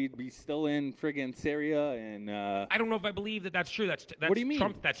 we'd be still in friggin' Syria and. I don't know if I believe that that's true. That's what do you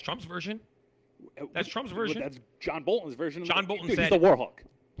mean? That's Trump's version. That's Trump's version. That's John Bolton's version. John Bolton said he's the war hawk.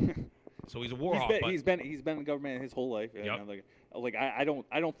 So he's a war hawk. He's been in the government his whole life. And yep. I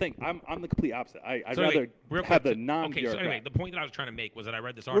don't think I'm the complete opposite. I'd rather have the non-bureaucrat. So anyway, the point that I was trying to make was that I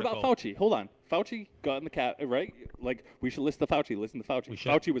read this article. What about Fauci? Hold on, Fauci got in the cap, right? Like, we should listen to Fauci. Listen to Fauci.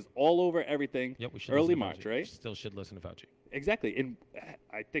 Fauci was all over everything. Yep, we should. Early March, right? Still should listen to Fauci. Exactly, and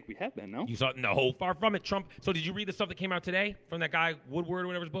I think we have been. No, you saw no, far from it. Trump. So did you read the stuff that came out today from that guy Woodward or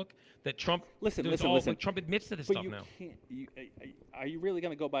whatever's book? That Trump. Listen. Trump admits to this stuff now. Are you really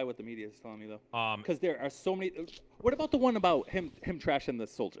going to go by what the media is telling you though? Because there are so many. What about the one about him trashing the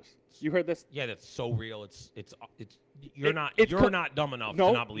soldiers? You heard this? Yeah, that's so real. You're not dumb enough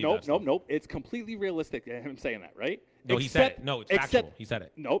to not believe that. Nope. It's completely realistic. Him saying that, right? No, he said it. No, it's factual. He said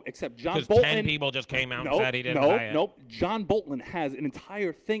it. Nope, except John Bolton. 10 people just came out and said he didn't say it. Nope. John Bolton has an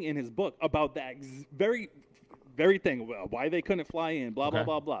entire thing in his book about that very, very thing. Why they couldn't fly in, blah, blah,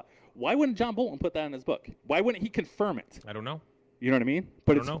 blah, blah. Why wouldn't John Bolton put that in his book? Why wouldn't he confirm it? I don't know. You know what I mean?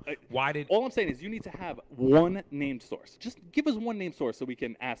 But I don't know. Why did? All I'm saying is you need to have one named source. Just give us one named source so we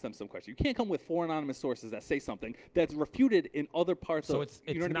can ask them some questions. You can't come with 4 anonymous sources that say something that's refuted in other parts of. So it's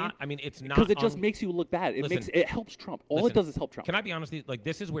not. I mean, it's not because it just makes you look bad. It helps Trump. All it does is help Trump. Can I be honest? Like,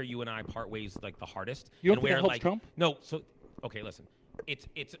 this is where you and I part ways like the hardest. You don't think it helps Trump? No. So okay, listen. It's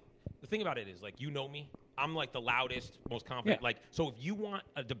the thing about it is, like, you know me. I'm like the loudest, most confident. Yeah. Like, so if you want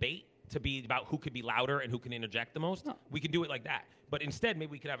a debate to be about who could be louder and who can interject the most, we can do it like that. But instead,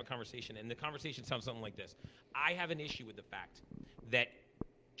 maybe we could have a conversation, and the conversation sounds something like this. I have an issue with the fact that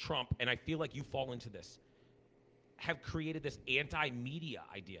Trump, and I feel like you fall into this, have created this anti-media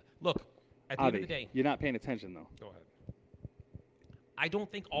idea. Look, at the end of the day... You're not paying attention, though. Go ahead. I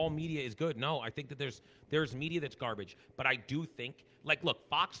don't think all media is good. No, I think that there's media that's garbage. But I do think, like, look,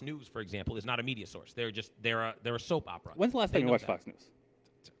 Fox News, for example, is not a media source. They're a soap opera. When's the last time you watched Fox News?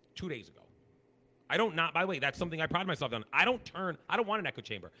 2 days ago. By the way, that's something I pride myself on. I don't want an echo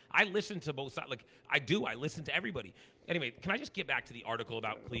chamber. I listen to both sides. Like, I listen to everybody. Anyway, can I just get back to the article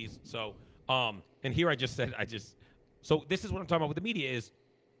about, please? So, and here so this is what I'm talking about with the media is,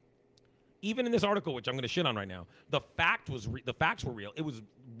 even in this article, which I'm going to shit on right now, the facts were real. It was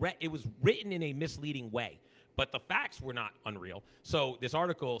written in a misleading way, but the facts were not unreal. So this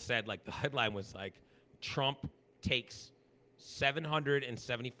article said, like, the headline was like, Trump takes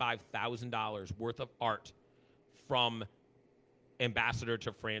 $775,000 worth of art from ambassador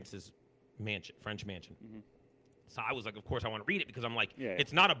to France's French mansion. Mm-hmm. So I was like, of course I want to read it because I'm like,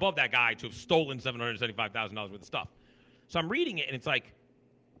 it's not above that guy to have stolen $775,000 worth of stuff. So I'm reading it and it's like,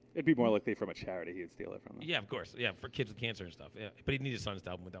 it'd be more likely from a charity he'd steal it from them. Yeah, of course. Yeah, for kids with cancer and stuff. Yeah, but he'd need his sons to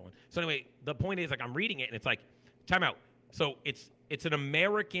help him with that one. So anyway, the point is, like, I'm reading it and it's like, time out. So it's an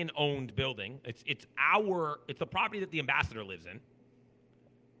American-owned building. It's the property that the ambassador lives in.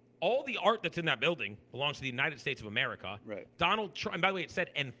 All the art that's in that building belongs to the United States of America. Right. Donald Trump, and by the way, it said,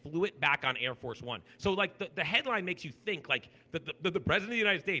 and flew it back on Air Force One. So, like, the headline makes you think, like, the president of the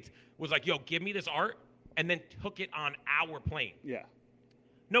United States was like, yo, give me this art, and then took it on our plane. Yeah.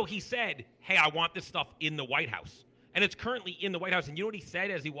 No, he said, hey, I want this stuff in the White House. And it's currently in the White House. And you know what he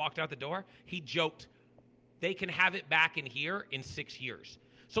said as he walked out the door? He joked, they can have it back in here in 6 years.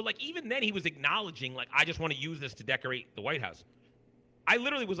 So, like, even then he was acknowledging, like, I just want to use this to decorate the White House. I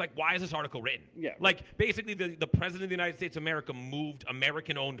literally was like, why is this article written? Yeah. Like, basically, the president of the United States of America moved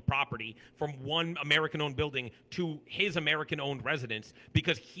American-owned property from one American-owned building to his American-owned residence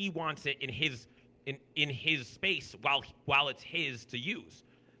because he wants it in his space while it's his to use.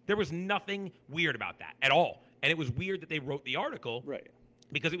 There was nothing weird about that at all. And it was weird that they wrote the article. Right.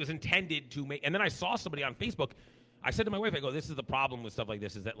 Because it was intended to make. And then I saw somebody on Facebook. I said to my wife, I go, this is the problem with stuff like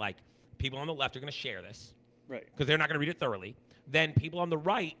this, is that, like, people on the left are going to share this. Right. Because they're not going to read it thoroughly. Then people on the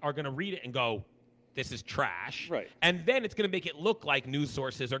right are going to read it and go, this is trash. Right. And then it's going to make it look like news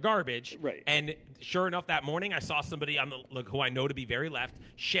sources are garbage. Right. And sure enough, that morning I saw somebody who I know to be very left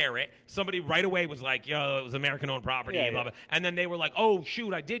share it. Somebody right away was like, yo, it was American-owned property. Yeah, blah, yeah. blah. And then they were like, oh,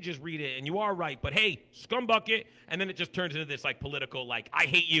 shoot, I did just read it, and you are right. But, hey, scumbucket. And then it just turns into this, like, political, like, I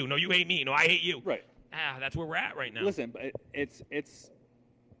hate you. No, you hate me. No, I hate you. Right. That's where we're at right now. Listen, but it's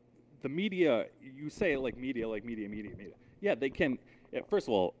the media. You say it like media. Yeah, they can. First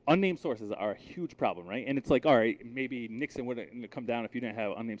of all, unnamed sources are a huge problem, right? And it's like, all right, maybe Nixon wouldn't come down if you didn't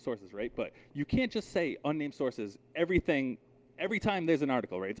have unnamed sources, right? But you can't just say unnamed sources. Every time there's an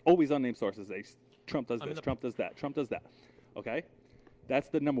article, right? It's always unnamed sources. Trump does this, Trump does that, Trump does that. Okay, that's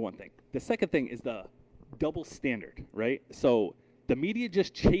the number one thing. The second thing is the double standard, right? So the media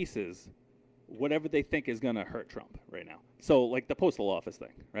just chases whatever they think is going to hurt Trump right now. So, like the postal office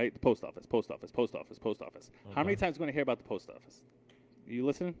thing, right? The post office. How many times are you going to hear about the post office? You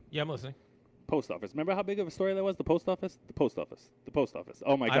listening? Yeah, I'm listening. Post office. Remember how big of a story that was? The post office? The post office. The post office.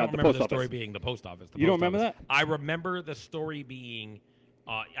 Oh, my God, I don't the remember post the office. story being the post office. You don't remember that? I remember the story being,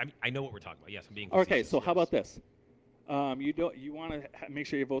 I know what we're talking about. Yes, I'm being Okay, facetious, so how yes. about this? You want to make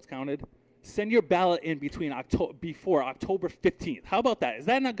sure your vote's counted? Send your ballot in before October 15th. How about that? Is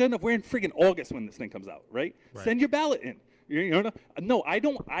that not good enough? We're in friggin' August when this thing comes out, right? Send your ballot in. You know, no, I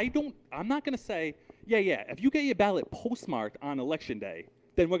don't. I'm not going to say, yeah. If you get your ballot postmarked on election day,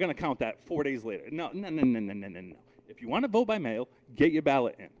 then we're going to count that 4 days later. No. If you want to vote by mail, get your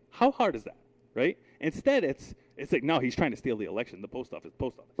ballot in. How hard is that, right? Instead, it's like, no, he's trying to steal the election. The post office.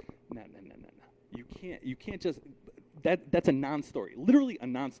 No. You can't just. That's a non-story. Literally a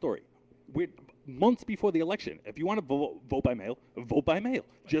non-story. We're months before the election. If you want to vote by mail, vote by mail.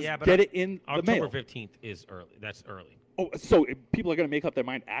 Just get it in the mail. October 15th is early. That's early. Oh, so people are going to make up their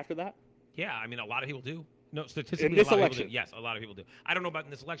mind after that? Yeah, I mean, a lot of people do. No, statistically, In this a lot election? of people do. Yes, a lot of people do. I don't know about in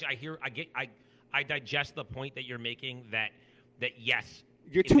this election. I digest the point that you're making that yes,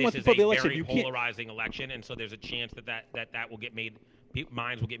 You're 2 months before the election. This is You a very can't. polarizing election, and so there's a chance that will get made.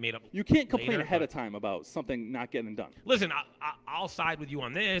 Minds will get made up. You can't complain later, ahead but- of time about something not getting done. Listen, I'll side with you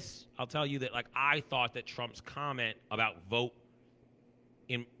on this. I'll tell you that, like, I thought that Trump's comment about vote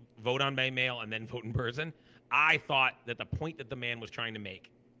on by mail and then vote in person, I thought that the point that the man was trying to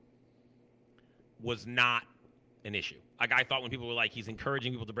make was not an issue. Like, I thought when people were like, he's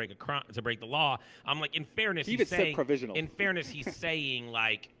encouraging people to break the law, I'm like, in fairness, He he's even said saying provisional. In fairness, he's saying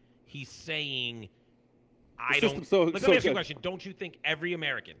The system's so let me ask you a good. question. Don't you think every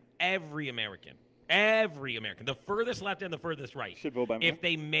American, the furthest left and the furthest right, Should vote by mail?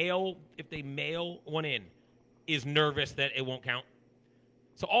 if they mail one in, is nervous that it won't count?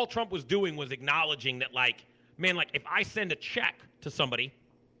 So all Trump was doing was acknowledging that, like, man, like, if I send a check to somebody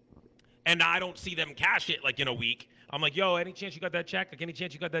and I don't see them cash it, like, in a week, I'm like, yo, any chance you got that check? Like, any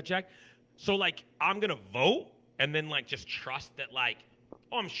chance you got that check? So, like, I'm going to vote and then, like, just trust that, like,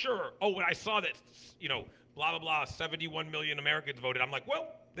 oh, I'm sure. Oh, when I saw that, you know, blah, blah, blah, 71 million Americans voted. I'm like, well,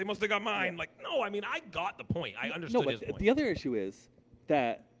 they must have got mine. Yeah. Like, no, I mean, I got the point. I No, understood but his point. the other issue is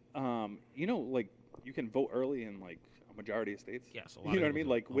that, like, you can vote early in, like, a majority of states. Yes, a lot You of know what I people mean? do.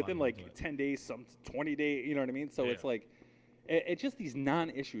 Like, A lot of within, people like, do it. 10 days, some 20 days, you know what I mean? So Yeah. it's like, it's just these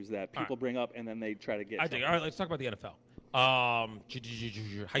non-issues that people right. bring up and then they try to get. I think. All right, let's talk about the NFL. How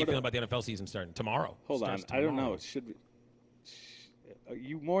you feeling about the NFL season starting tomorrow? Hold on. Starts I don't know. tomorrow. Are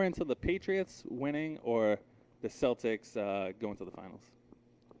you more into the Patriots winning or the Celtics going to the finals?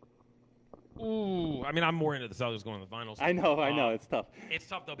 Ooh, I mean, I'm more into the Celtics going to the finals. I know. It's tough. It's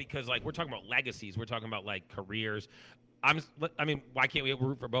tough though because, like, we're talking about legacies. We're talking about, like, careers. I mean, why can't we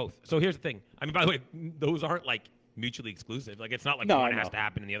root for both? So here's the thing. I mean, by the way, those aren't, like, mutually exclusive. Like, it's not like No, one I has know. to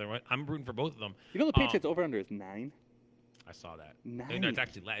happen and the other one. I'm rooting for both of them. You know the Patriots over-under is 9? I saw that. 9. And that's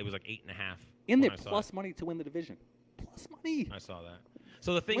actually it was like 8.5. In when their I saw plus money to win the division. Plus money. I saw that.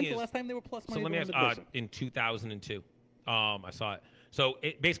 So the thing When's is, the last time they were plus so money let to me win ask. the division? In 2002, I saw it. So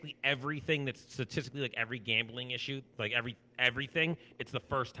it basically everything that's statistically like every gambling issue, like everything, it's the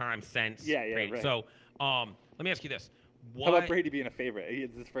first time since Brady. Right. So let me ask you this. How about Brady being a favorite?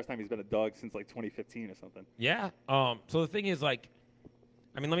 It's the first time he's been a dog since like 2015 or something. Yeah. So the thing is, like,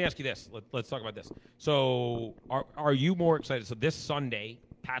 I mean, let me ask you this. Let's talk about this. So are you more excited? So this Sunday,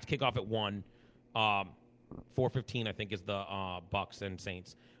 Pats kick off at 1. 4:15, I think, is the Bucks and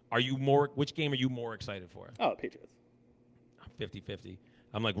Saints. Which game are you more excited for? Oh, Patriots. 50-50.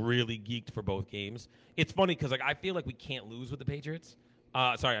 I'm like really geeked for both games. It's funny because like I feel like we can't lose with the Patriots.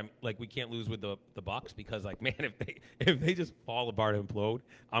 I'm like we can't lose with the Bucks because like man, if they just fall apart and implode,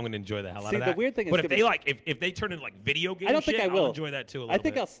 I'm gonna enjoy the hell out of that. The weird thing is, but if they turn into like video game, I don't think shit, I will. I'll enjoy that too. A little I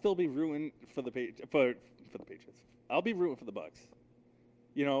think bit. I'll still be rooting for the Patriots. I'll be rooting for the Bucks.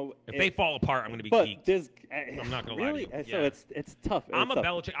 You know, if they fall apart, I'm gonna be but geeked. I'm not gonna really, lie to you. So yeah. it's tough. I'm a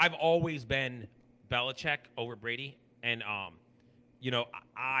Belichick. I've always been Belichick over Brady, and you know,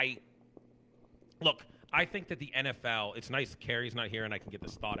 I think that the NFL, it's nice Carrie's not here and I can get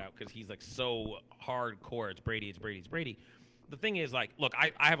this thought out because he's like so hardcore. It's Brady. The thing is, like, look,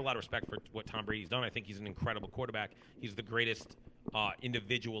 I have a lot of respect for what Tom Brady's done. I think he's an incredible quarterback. He's the greatest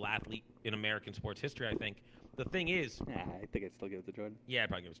individual athlete in American sports history, I think. The thing is... I think I'd still give it to Jordan. Yeah, I'd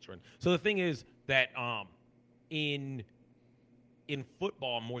probably give it to Jordan. So the thing is that in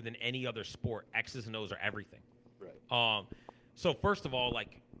football, more than any other sport, X's and O's are everything. Right. So first of all,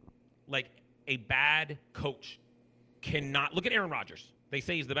 like a bad coach cannot look at Aaron Rodgers. They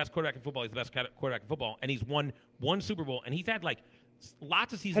say he's the best quarterback in football. He's the best quarterback in football, and he's won one Super Bowl, and he's had like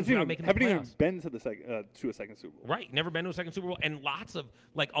lots of seasons without making the playoffs. Haven't even been to a second Super Bowl. Right, never been to a second Super Bowl, and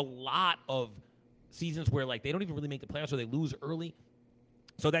a lot of seasons where like they don't even really make the playoffs or they lose early.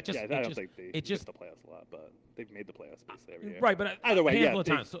 So that just I don't think they miss the playoffs a lot, but they've made the playoffs basically every year. Right, but either way, a handful of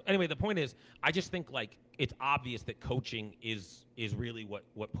times. So anyway, the point is, I just think like it's obvious that coaching is really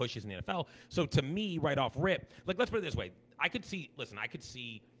what pushes in the NFL. So to me, right off rip, like let's put it this way, I could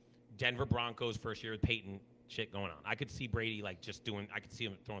see Denver Broncos first year with Peyton shit going on. I could see Brady like just doing. I could see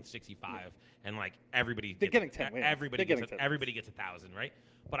him throwing 65 and like everybody. They're getting 10 wins. Everybody gets 1,000, right?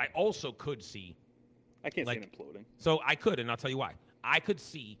 But I also could see. I can't see him imploding. So I could, and I'll tell you why. I could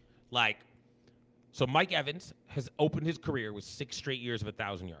see, so Mike Evans has opened his career with 6 straight years of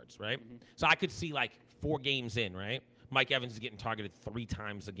 1,000 yards, right? Mm-hmm. So I could see, 4 games in, right? Mike Evans is getting targeted 3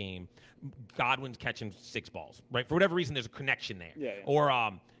 times a game. Godwin's catching 6 balls, right? For whatever reason, there's a connection there. Yeah.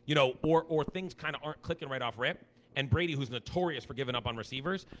 Or things kind of aren't clicking right off rip. And Brady, who's notorious for giving up on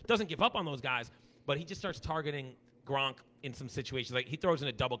receivers, doesn't give up on those guys, but he just starts targeting Gronk in some situations. Like he throws in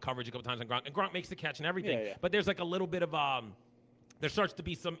a double coverage a couple times on Gronk, and Gronk makes the catch and everything. Yeah. But there's a little bit of there starts to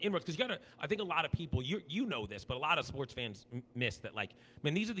be some inroads because I think a lot of people you know this, but a lot of sports fans miss that. Like,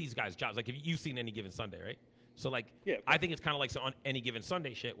 man, these are these guys' jobs. Like, if you've seen Any Given Sunday, right? So I think it's kind of like on Any Given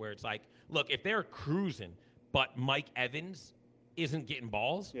Sunday shit where it's like, look, if they're cruising, but Mike Evans isn't getting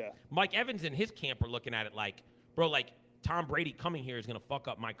balls. Yeah. Mike Evans and his camp are looking at it like, bro, like Tom Brady coming here is going to fuck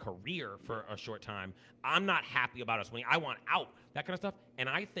up my career for a short time. I'm not happy about us winning. I want out, that kind of stuff. And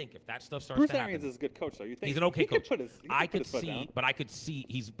I think if that stuff starts Bruce to happen, Arians is a good coach, though. You think he's an okay coach. I could see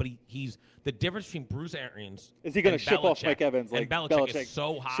he's the difference between Bruce Arians. Is he going to ship off Mike Evans like and Belichick is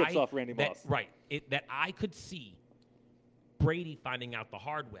so high ships off Randy Moss? That I could see Brady finding out the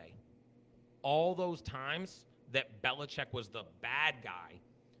hard way. All those times that Belichick was the bad guy,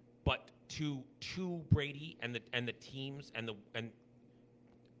 but to Brady and the teams and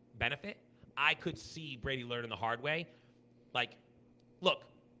benefit, I could see Brady learning the hard way. Like, look,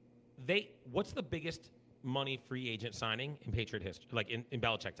 what's the biggest money free agent signing in Patriot history? Like in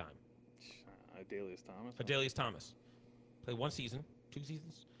Belichick time? Adalius Thomas. Adalius Thomas played 1 season, 2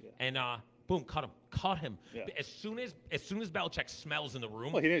 seasons, and boom, cut him. Yeah. As soon as Belichick smells in the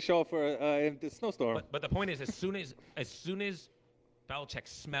room. Well, he didn't show up for the snowstorm. But the point is, as soon as Belichick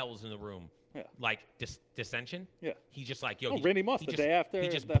smells in the room, like dissension. Yeah. He's just like, yo. Randy Moss the day after he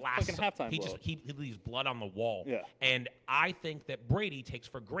just the blasts fucking halftime blow. He leaves blood on the wall. Yeah. And I think that Brady takes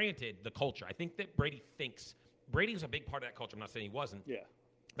for granted the culture. I think that Brady was a big part of that culture. I'm not saying he wasn't. Yeah.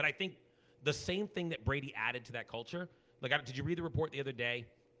 But I think the same thing that Brady added to that culture. Like, did you read the report the other day?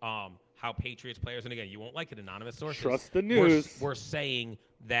 How Patriots players, and again, you won't like it, anonymous sources. Trust the news. We're saying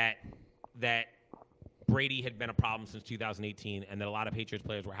that Brady had been a problem since 2018, and that a lot of Patriots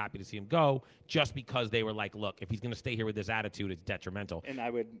players were happy to see him go just because they were like, look, if he's going to stay here with this attitude, it's detrimental. And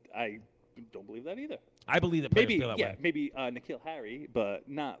I don't believe that either. I believe that players feel that way. Maybe N'Keal Harry, but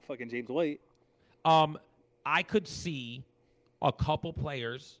not fucking James White. I could see a couple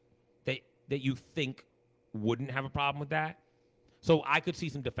players that you think wouldn't have a problem with that. So I could see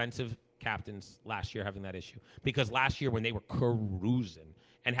some defensive captains last year having that issue. Because last year when they were cruising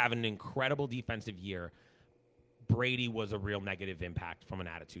and having an incredible defensive year, Brady was a real negative impact from an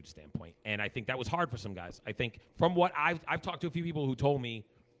attitude standpoint. And I think that was hard for some guys. I think from what I've talked to a few people who told me,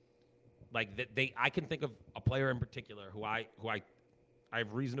 like, that I can think of a player in particular who I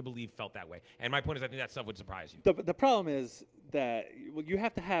have reason to believe felt that way. And my point is, I think that stuff would surprise you. The problem is that you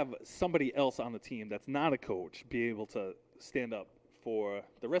have to have somebody else on the team that's not a coach be able to stand up for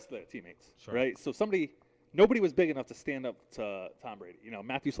the rest of their teammates, Sure. right? So nobody was big enough to stand up to Tom Brady.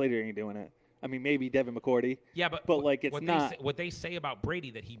 Matthew Slater ain't doing it. I mean, maybe Devin McCourty. Yeah, but like it's not. What they say about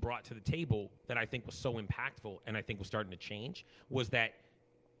Brady that he brought to the table that I think was so impactful and I think was starting to change was that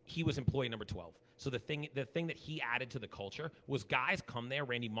he was employee number 12. So the thing that he added to the culture was guys come there.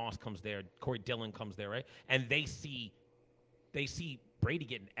 Randy Moss comes there. Corey Dillon comes there, right? And they see Brady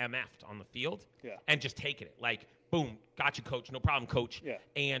getting MF'd on the field, and just taking it like, boom, got you, coach, no problem, coach. Yeah.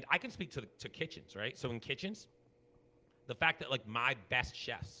 And I can speak to Kitchens, right? So in Kitchens, the fact that like my best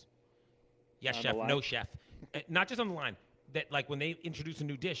chefs, yes chef, no chef, not just on the line, that like when they introduce a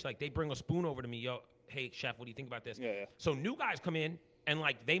new dish, like they bring a spoon over to me, yo, hey chef, what do you think about this? Yeah. So new guys come in. And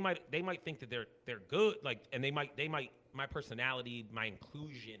like they might think that they're good, like, and they might my personality, my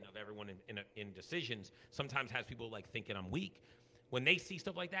inclusion of everyone in decisions sometimes has people like thinking I'm weak. When they see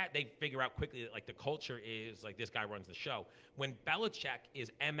stuff like that, they figure out quickly that like the culture is like this guy runs the show. When Belichick is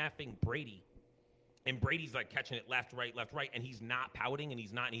MFing Brady, and Brady's like catching it left, right, and he's not pouting and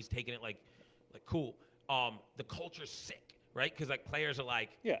he's taking it like cool. The culture's sick, right? Because like players are like,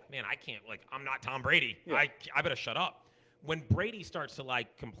 man, I can't, like, I'm not Tom Brady. I better shut up. When Brady starts to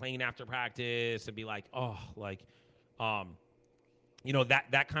like complain after practice and be like, oh, like,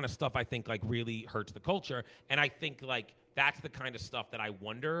 that kind of stuff, I think like really hurts the culture. And I think like that's the kind of stuff that I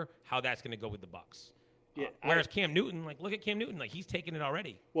wonder how that's going to go with the Bucs. Yeah. Whereas Cam Newton, like, look at Cam Newton, like he's taking it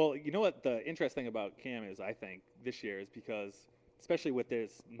already. Well, you know what the interesting about Cam is, I think, this year is because, especially with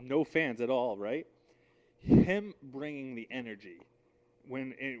there's no fans at all, right? Him bringing the energy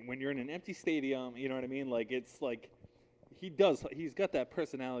when you're in an empty stadium, you know what I mean? Like it's like. He's got that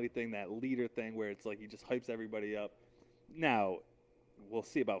personality thing, that leader thing where it's like he just hypes everybody up. Now, we'll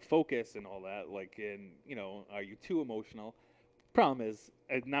see about focus and all that. Like, are you too emotional? Problem is,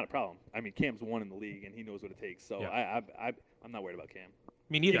 not a problem. I mean, Cam's won in the league, and he knows what it takes. So I'm not worried about Cam.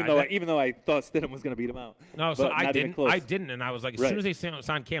 Me neither. Even though I thought Stidham was going to beat him out. No, so I didn't, and I was like, as soon as they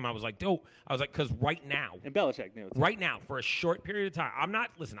signed Cam, I was like, dope. I was like, because right now, and Belichick knew. Right now, for a short period of time, I'm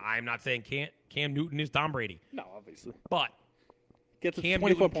not saying Cam Newton is Tom Brady. No, obviously. But gets Cam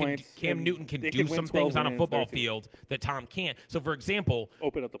 24 points. Cam Newton can do some things on a football field that Tom can't. So, for example,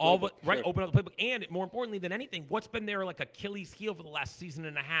 open up the playbook. Open up the playbook. And more importantly than anything, what's been their like Achilles heel for the last season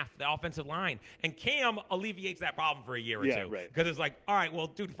and a half? The offensive line. And Cam alleviates that problem for a year or two. Right. Because it's like, all right, well,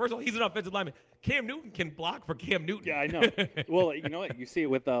 dude, first of all, he's an offensive lineman. Cam Newton can block for Cam Newton. Yeah, I know. Well, you know what? You see it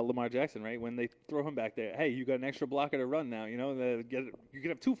with Lamar Jackson, right? When they throw him back there, hey, you got an extra blocker to run now. You can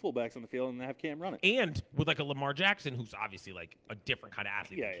have two fullbacks on the field and have Cam run it. And with like a Lamar Jackson, who's obviously like a different kind of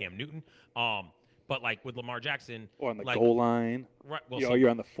athlete than Cam Newton. But like with Lamar Jackson, or on the goal line, right? Well, you're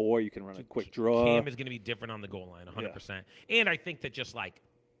on the 4, you can run a quick draw. Cam is going to be different on the goal line, 100%. And I think that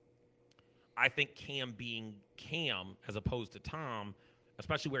I think Cam being Cam as opposed to Tom,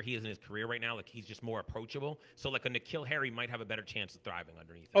 especially where he is in his career right now, like he's just more approachable. So like a N'Keal Harry might have a better chance of thriving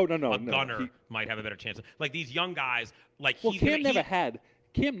underneath him. Oh no, a Gunner might have a better chance. Like these young guys, like Cam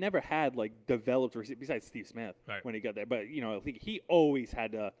never had like developed besides Steve Smith when he got there. But I think he always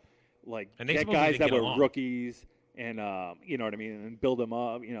had to get guys that were rookies and you know what I mean, and build them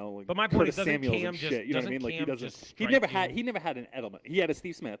up. But my point is, doesn't Cam just shit, you know what I mean? Like he never had an Edelman. He had a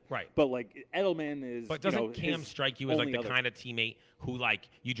Steve Smith, right? But like Edelman is. But doesn't Cam strike you as like the kind of teammate who like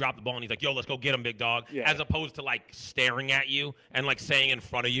you drop the ball and he's like, "Yo, let's go get him, big dog," as opposed to like staring at you and like saying in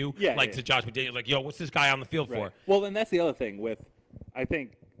front of you, to Josh McDaniels, like, "Yo, what's this guy on the field for?" Well, and that's the other thing with, I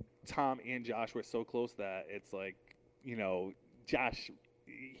think Tom and Josh were so close that it's like, Josh,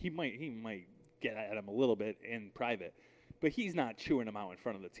 he might get at him a little bit in private, but he's not chewing him out in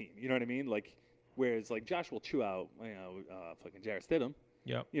front of the team. You know what I mean? Like, whereas like Josh will chew out, fucking Jarrett Stidham.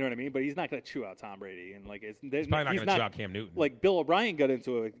 Yep. You know what I mean? But he's not going to chew out Tom Brady, and like he's probably not going to chew out Cam Newton. Like Bill O'Brien got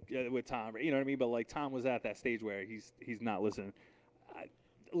into it with Tom. You know what I mean? But like Tom was at that stage where he's not listening.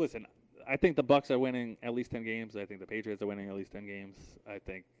 Listen, I think the Bucs are winning at least 10 games. I think the Patriots are winning at least 10 games. Let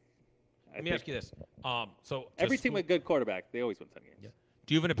me ask you this. So every team with a good quarterback, they always win 10 games. Yeah.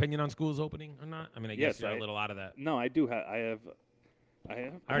 Do you have an opinion on schools opening or not? I mean, I guess you're a little out of that. No, I do have. I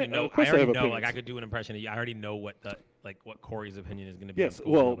already know. I already know. Like, I could do an impression. I already know what the like what Corey's opinion is going to be. Yes. on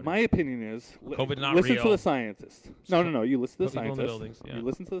school Well, reopening. my opinion is COVID's not listen real. to the scientists. No. You listen to the Put people in the scientists. buildings, yeah. You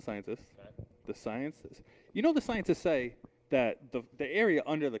listen to the scientists. Okay. The scientists. You know, the scientists say that the area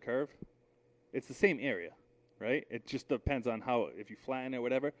under the curve, it's the same area, right? It just depends on how, if you flatten it or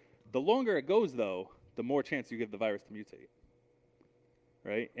whatever. The longer it goes, though, the more chance you give the virus to mutate,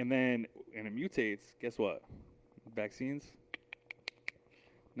 right? And then when it mutates, guess what? Vaccines,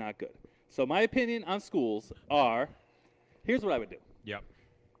 not good. So my opinion on schools are, here's what I would do. Yep.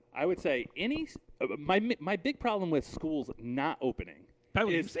 I would say my big problem with schools not opening By the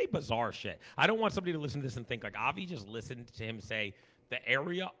way, you is say bizarre shit. I don't want somebody to listen to this and think like Avi just listened to him say the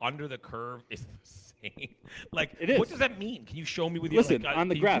area under the curve is the same. Like, It is. what does that mean? Can you show me with your listen like, on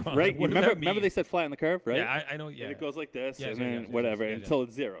the can you graph, draw- right? What does Remember, that remember mean? they said flatten the curve, right? Yeah, I know. Yeah, And it goes like this, Yes, and yes, then yes, yes, whatever yes, yes. until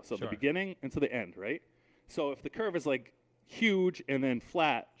it's zero. So Sure. the beginning until the end, right? So if the curve is like huge and then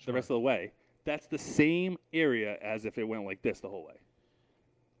flat Sure. the rest of the way, that's the same area as if it went like this the whole way.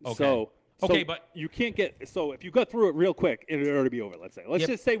 Okay. So Okay, but- you can't get. So if you got through it real quick, it would already be over. Let's say. Let's Yep.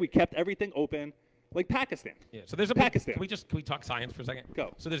 just say we kept everything open, like Pakistan. Yeah. So there's a Pakistan. Can we talk science for a second?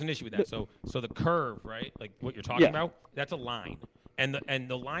 Go. So there's an issue with that. So the curve, right? Like what you're talking Yeah. about, that's a line, and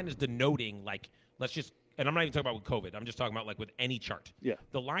the line is denoting like let's just. And I'm not even talking about with COVID. I'm just talking about like with any chart. Yeah.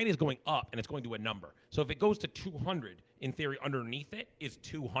 The line is going up and it's going to a number. So if it goes to 200, in theory, underneath it is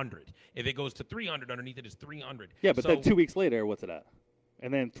 200. If it goes to 300, underneath it is 300. Yeah, but so, then 2 weeks later, what's it at?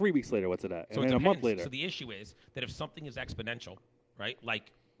 And then 3 weeks later, what's it at? so And it then a month depends. later. So the issue is that if something is exponential, right,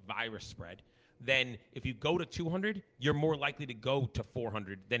 like virus spread, then if you go to 200, you're more likely to go to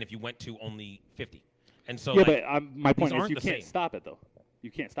 400 than if you went to only 50. And so, yeah, like, but my point is aren't you the can't same. stop it though. You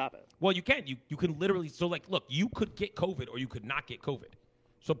can't stop it. well, you can. You can literally. So, like, look, you could get COVID or you could not get COVID.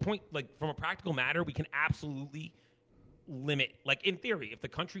 So, from a practical matter, we can absolutely limit. Like, in theory, if the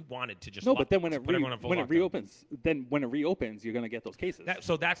country wanted to just No, but then when put everyone on full lockdown. reopens, you're gonna get those cases.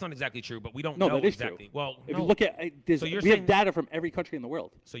 So that's not exactly true, but we don't No, know that is exactly. true. Well, if no. you look at So you're we have saying- data from every country in the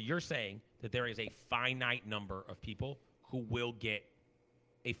world. So you're saying that there is a finite number of people who will get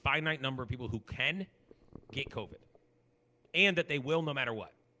a finite number of people who can get COVID, and that they will no matter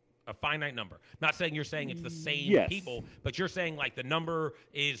what. A finite number. Not saying you're saying it's the same Yes. people, but you're saying like the number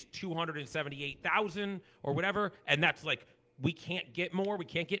is 278,000 or whatever, and that's like we can't get more, we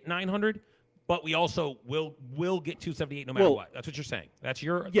can't get 900, but we also will get 278 no matter Well, what. That's what you're saying. That's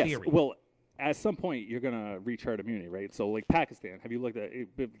your Yes. theory. Well, at some point you're gonna reach herd immunity, right? So like Pakistan, have you looked at?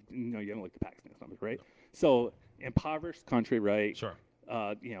 No, you haven't looked at Pakistan's numbers, right? So impoverished country, right? Sure.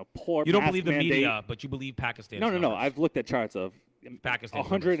 Poor. You don't mask believe the mandate. media, but you believe Pakistan. No. I've looked at charts of Pakistan's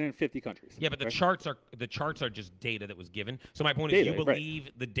 150 countries. Yeah, but the right? charts are just data that was given. So my point Data, is, you right.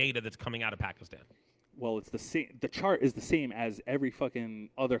 believe the data that's coming out of Pakistan. Well, it's the same. The chart is the same as every fucking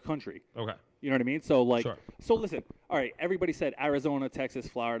other country. Okay. You know what I mean? So like, Sure. so listen. All right, everybody said Arizona, Texas,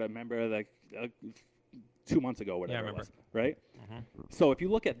 Florida. Remember like 2 months ago, whatever I it remember. was, right? So if you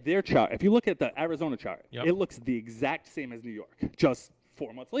look at their chart, if you look at the Arizona chart, Yep. it looks the exact same as New York, just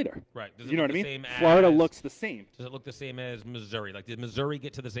 4 months later. Right. Does it You know look what I the mean? same Florida as- looks the same. Does it look the same as Missouri? Like, did Missouri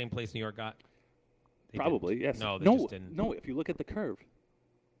get to the same place New York got? They Probably, didn't. yes. No, they no, just didn't. no. If you look at the curve,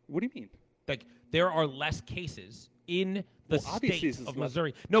 what do you mean? Like, there are less cases in the Well, obviously state this is of less-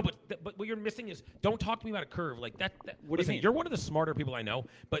 Missouri. No, but what you're missing is don't talk to me about a curve like that. What do you listen, mean? you're one of the smarter people I know,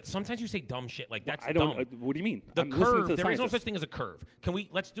 but sometimes you say dumb shit like that's I don't. dumb. What do you mean? The I'm listening curve, to the there is no scientists. such thing as a curve.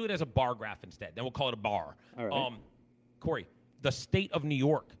 Let's do it as a bar graph instead. Then we'll call it a bar. All right. Corey, the state of New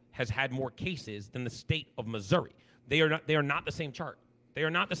York has had more cases than the state of Missouri. They are not the same chart. They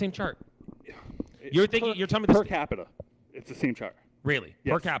are not the same chart. You're telling me the per sta- capita. It's the same chart. Really?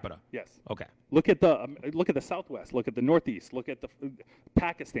 Yes. Per capita. Yes. Okay. Look at the Southwest. Look at the Northeast. Look at the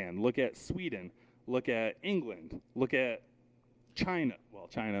Pakistan. Look at Sweden. Look at England. Look at China. Well,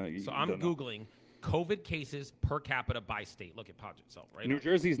 China. So I'm Googling COVID cases per capita by state. Look at Podge itself, right? New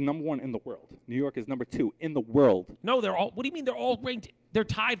Jersey's number 1 in the world. New York is number 2 in the world. No, they're all. What do you mean they're all ranked? They're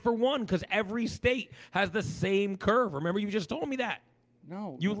tied for one because every state has the same curve. Remember, you just told me that.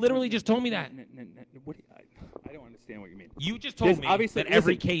 No. You literally just told me that. What do you, I don't understand what you mean. You just told me obviously, that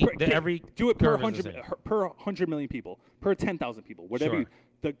every listen, case, per- that every do it per curve is the 100 same. per 100 million people, per 10,000 people, whatever.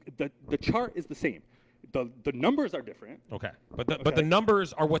 Sure. The chart is the same. The numbers are different. Okay, but the Okay.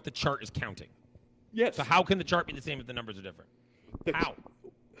 numbers are what the chart is counting. Yes. So how can the chart be the same if the numbers are different? The- How?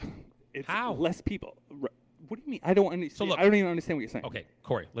 It's How? less people. What do you mean? I don't understand. look- I don't even understand what you're saying. Okay,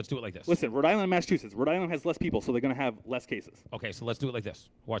 Corey, let's do it like this. Listen, Rhode Island and Massachusetts. Rhode Island has less people, so they're going to have less cases. Okay, so let's do it like this.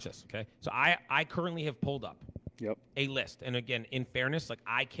 Watch this. Okay, so I currently have pulled up Yep. a list, and again, in fairness, like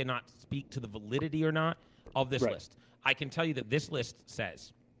I cannot speak to the validity or not of this Right. list. I can tell you that this list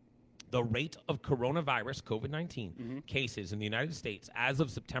says the rate of coronavirus, COVID-19 cases in the United States as of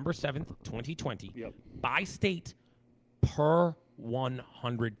September 7th, 2020, Yep. by state per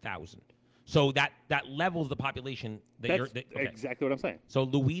 100,000. So that levels the population that That's you're okay. exactly what I'm saying. So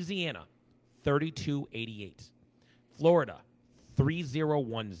Louisiana, 3288. Florida,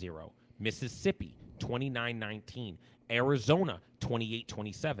 3010. Mississippi, 2919. Arizona,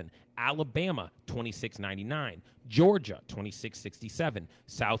 2827. Alabama, 2699. Georgia, 2667.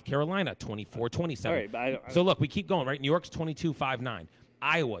 South Carolina, 2427. All right, but So look, we keep going, right? New York's 2259.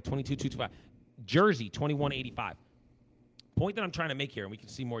 Iowa, 22225. Jersey, 2185. Point that I'm trying to make here, and we can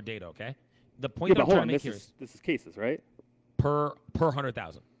see more data, okay? The point yeah, that but I'm hold trying on. to make here is This is cases, right? per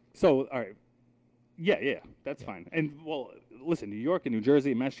 100,000. So, all right. Yeah, that's fine. And, well, listen, New York and New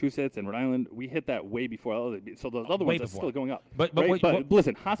Jersey and Massachusetts and Rhode Island, we hit that way before all of it. So those other Way ones are before. still going up. But right? wait, but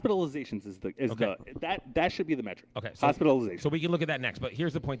listen, hospitalizations is Okay. that should be the metric. Okay, Hospitalization. So we can look at that next. But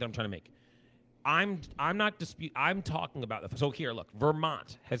here's the point that I'm trying to make. I'm talking about so here, look,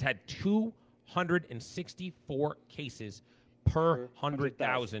 Vermont has had 264 cases per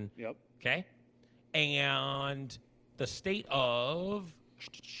 100,000. Yep. Okay, and the state of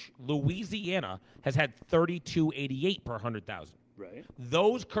Louisiana has had 3288 per 100,000. Right.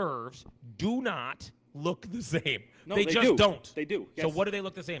 Those curves do not look the same. No, they they just do. don't. They do, So yes. what do they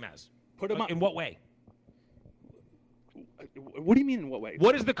look the same as? Put 'em up. In what way? What do you mean in what way?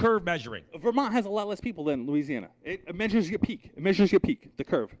 What is the curve measuring? Vermont has a lot less people than Louisiana. It measures your peak. It measures your peak. The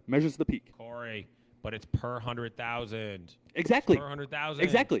curve measures the peak. Corey, but it's per 100,000. Exactly. Per 100,000.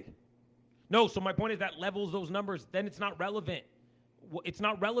 Exactly. No, so my point is that levels those numbers. Then it's not relevant. It's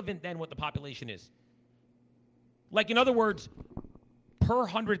not relevant then what the population is. Like, in other words, per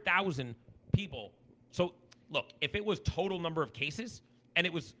 100,000 people. So, look, if it was total number of cases and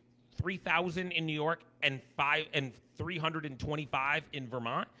it was 3,000 in New York and 325 in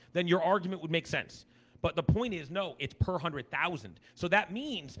Vermont, then your argument would make sense. But the point is, no, it's per 100,000. So that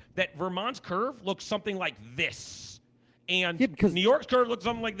means that Vermont's curve looks something like this. And Yeah, because- New York's curve looks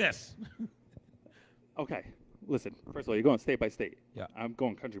something like this. Okay. Listen, first of all, you're going state by state. Yeah. I'm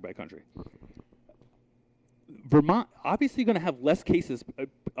going country by country. Vermont obviously going to have less cases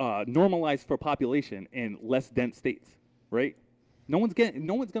normalized for population in less dense states, right? No one's going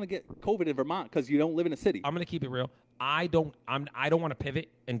to get COVID in Vermont because you don't live in a city. I'm going to keep it real. I don't want to pivot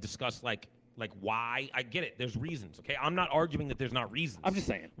and discuss like why. I get it. There's reasons, okay? I'm not arguing that there's not reasons. I'm just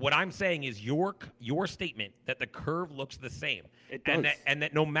saying. What I'm saying is your statement that the curve looks the same. It does. And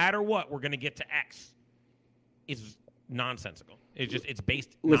that no matter what, we're going to get to X is nonsensical. It's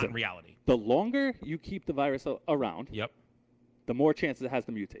based Listen, on reality. The longer you keep the virus around, Yep. the more chances it has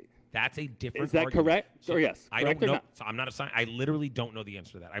to mutate. That's a different Is that argument. correct? Or yes? I Correct don't or know. not? So I'm not a scientist. I literally don't know the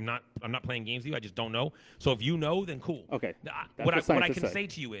answer to that. I'm not playing games with you. I just don't know. So if you know, then cool. Okay. What what I scientists can say. say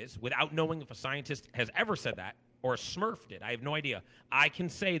to you is, without knowing if a scientist has ever said that or a Smurf did, I have no idea. I can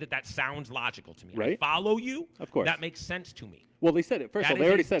say that sounds logical to me. I Right. follow you. Of course. That makes sense to me. Well, they said it. First That of all, they is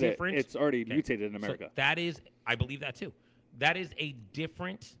already a said it. different- It's already Okay. mutated in So America. that is, I believe that too. That is a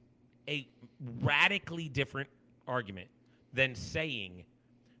radically different argument than saying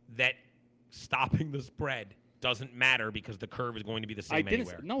that stopping the spread doesn't matter because the curve is going to be the same didn't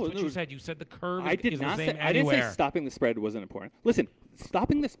anywhere. no, That's what no, you said. You said the curve I did is not the say. same I didn't anywhere. say stopping the spread wasn't important. Listen,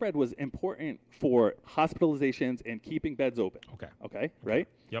 stopping the spread was important for hospitalizations and keeping beds open. Okay. Okay. Right.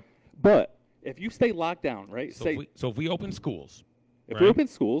 Yep. But if you stay locked down, right? So, say if we open schools, if right? we open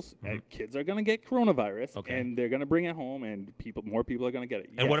schools, kids are going to get coronavirus, Okay. and they're going to bring it home, and more people are going to get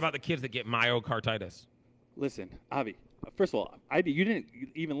it. And what Yes. about the kids that get myocarditis? Listen, Avi. First of all, you didn't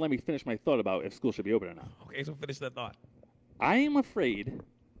even let me finish my thought about if school should be open or not. Okay, so finish that thought. I am afraid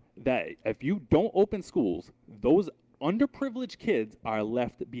that if you don't open schools, those underprivileged kids are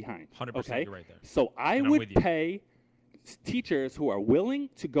left behind. 100%, okay? you're right there. So I And I'm would with you. pay teachers who are willing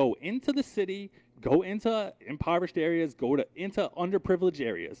to go into the city, go into impoverished areas, into underprivileged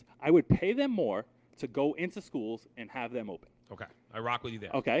areas. I would pay them more to go into schools and have them open. Okay, I rock with you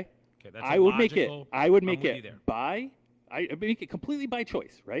there. Okay? Okay, that's I would make it. logical- I would I'm make with you it there. I make it completely by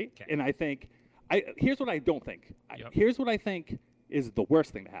choice, right? Okay. And I think, here's what I don't think. Yep. Here's what I think is the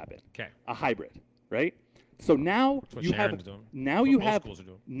worst thing to happen. Okay. A hybrid, right? So now what you Sharon's have doing. now That's you what most have schools are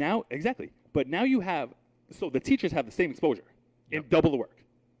doing. now exactly, but now you have so the teachers have the same exposure Yep. and double the work.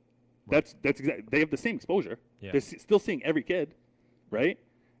 That's exactly they have the same exposure. Yeah. They're still seeing every kid, right?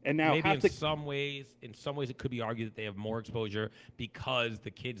 And now Maybe have in to some ways, it could be argued that they have more exposure because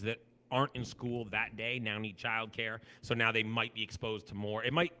the kids that aren't in school that day now need childcare. So now they might be exposed to more.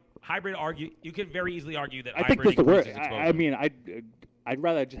 It might hybrid argue. You could very easily argue that I think hybrid that's the word. increases exposure. I mean, I'd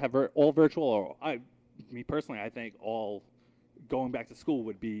rather just have all virtual, or me personally, I think all going back to school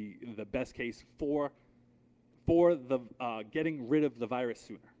would be the best case for the getting rid of the virus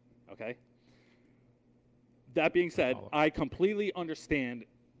sooner. Okay. That being said, I completely understand.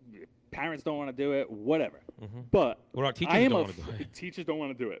 Parents don't want to do it, whatever. But what about teachers? Don't want to do it? Teachers don't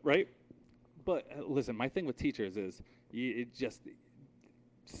want to do it, right? But listen, my thing with teachers is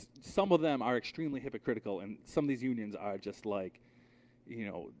some of them are extremely hypocritical, and some of these unions are just like,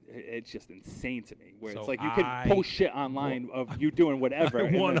 it's just insane to me. Where it's like you can post shit online of you doing whatever. I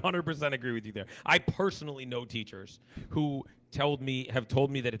 100% agree with you there. I personally know teachers who have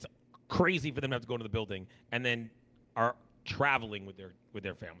told me that it's crazy for them to have to go into the building and then are traveling with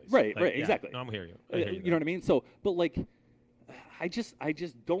their families. Right, exactly. No, I'm hearing you. You know what I mean? So, but like, I just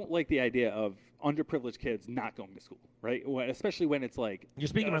don't like the idea of underprivileged kids not going to school, right? Especially when it's like you're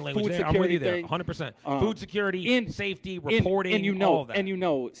speaking my language food there. I'm with you there, thing. 100%. Food security, safety, reporting, and all of that.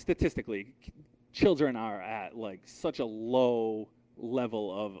 And statistically, children are at like such a low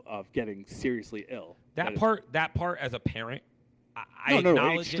level of getting seriously ill. That part as a parent, I no,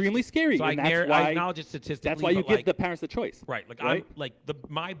 acknowledge extremely it. scary. So and I acknowledge it statistically. That's why you give the parents the choice. Right. Like right? I'm like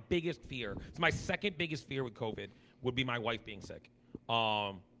my biggest fear. It's my second biggest fear with COVID would be my wife being sick.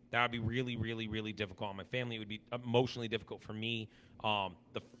 That would be really, really, really difficult on my family. It would be emotionally difficult for me.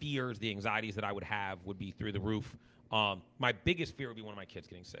 The fears, the anxieties that I would have would be through the roof. My biggest fear would be one of my kids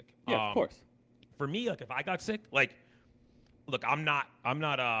getting sick. Yeah, of course. For me, like if I got sick, like, look, I'm not.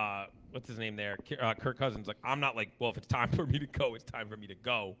 What's his name there? Kirk Cousins. Like, I'm not like, well, if it's time for me to go, it's time for me to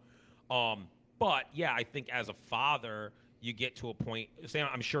go. But yeah, I think as a father, you get to a point.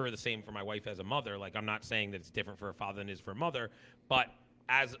 I'm sure the same for my wife as a mother. Like, I'm not saying that it's different for a father than it is for a mother, but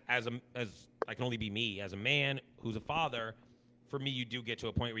as I can only be me as a man who's a father. For me, you do get to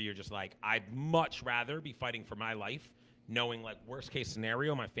a point where you're just like, I'd much rather be fighting for my life, knowing like worst case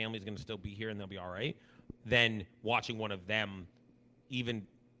scenario, my family's going to still be here and they'll be all right, than watching one of them even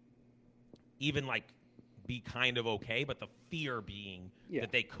like be kind of okay, but the fear being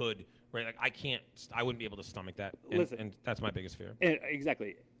that they could, right? Like I wouldn't be able to stomach that. And that's my biggest fear.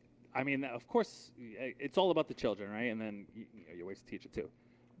 Exactly. I mean, of course, it's all about the children, right? And then your wife's a teacher too.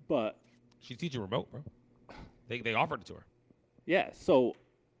 But she's teaching remote, bro. They offered it to her. Yeah. So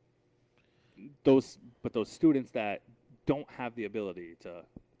those students that don't have the ability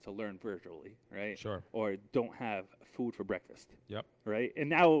to learn virtually, right? Sure. Or don't have food for breakfast. Yep. Right? And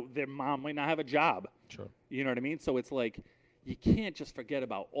now their mom might not have a job. Sure. You know what I mean? So it's like you can't just forget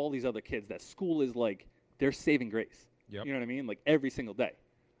about all these other kids that school is like their saving grace. Yep. You know what I mean? Like every single day.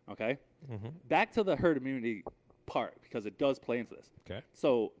 Okay? Mm-hmm. Back to the herd immunity part because it does play into this. Okay.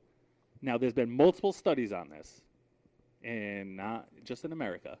 So now there's been multiple studies on this, and not just in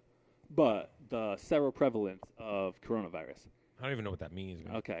America, but the seroprevalence of coronavirus. I don't even know what that means,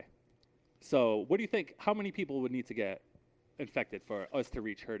 man. Okay. So what do you think? How many people would need to get infected for us to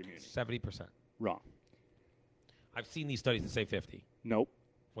reach herd immunity? 70%. Wrong. I've seen these studies that say 50. Nope.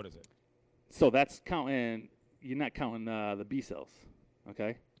 What is it? So that's counting. You're not counting the B cells.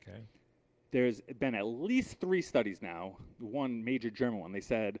 Okay. Okay. There's been at least 3 studies now. One major German one. They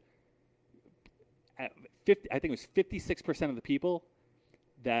said, I think it was 56% of the people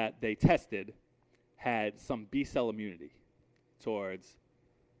that they tested had some B cell immunity towards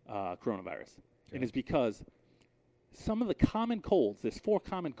coronavirus. Okay. And it's because some of the common colds, there's 4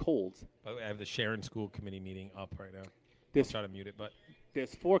 common colds. By the way, I have the Sharon School Committee meeting up right now. I'll try to mute it, but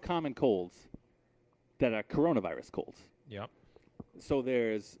there's 4 common colds that are coronavirus colds. Yep. So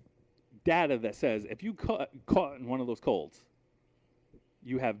there's data that says if you caught in one of those colds,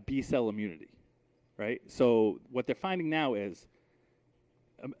 you have B cell immunity, right? So what they're finding now is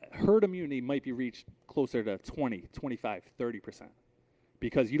herd immunity might be reached closer to 20, 25, 30%,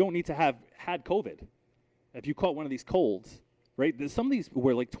 because you don't need to have had COVID. If you caught one of these colds, right? Some of these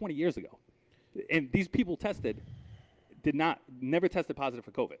were like 20 years ago, and these people never tested positive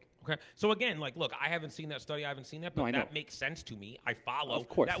for COVID. Okay. So again, like, look, I haven't seen that study. I haven't seen that, but No, that makes sense to me. I follow. Of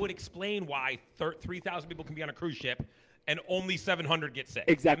course. That would explain why 3,000 people can be on a cruise ship and only 700 get sick.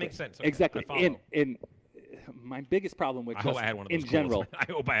 Exactly. That makes sense. Okay. Exactly. I follow. And my biggest problem with I just hope I had one of those in general, I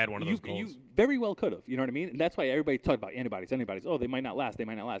hope I had one of those colds. You very well could have. You know what I mean? And that's why everybody talked about antibodies. Oh, they might not last.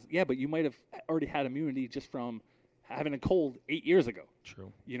 Yeah, but you might have already had immunity just from having a cold 8 years ago.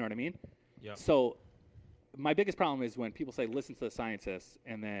 True. You know what I mean? Yeah. So my biggest problem is when people say listen to the scientists,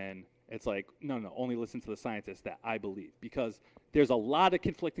 and then it's like, no, only listen to the scientists that I believe, because there's a lot of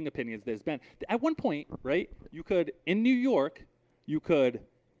conflicting opinions. There's been at one point, right? You could in New York, you could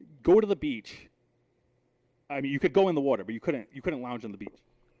go to the beach. I mean, you could go in the water, but you couldn't lounge on the beach.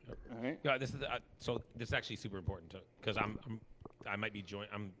 Yep. All right. Yeah. This is actually super important because I'm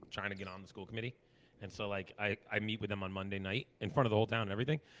trying to get on the school committee, And so like I meet with them on Monday night in front of the whole town and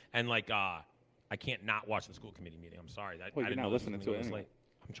everything. And like I can't not watch the school committee meeting. I'm sorry. I Well, you're didn't not know this was listening gonna to go it this anyway. late.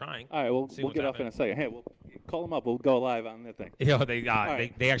 I'm trying. All right, See we'll what's get off in a happening. second. Hey, we'll call them up. We'll go live on their thing. You know, they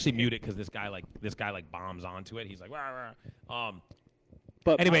right. they actually mute it because this guy like bombs onto it. He's like, rah, rah.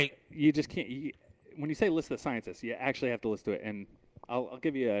 But Anyway. you just can't. When you say list of scientists, you actually have to list to it. And I'll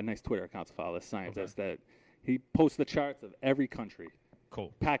give you a nice Twitter account to follow this scientist that he posts the charts of every country.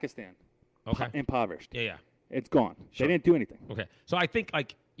 Cool. Pakistan, Okay. impoverished. Yeah. It's gone. Sure. They didn't do anything. Okay. So I think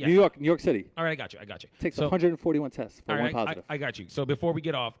like yeah. New York City All right, I got you. takes So 141 tests for all one right, positive. I got you. So before we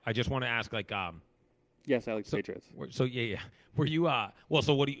get off, I just want to ask like Yes, I like the Patriots. So yeah. Were you well?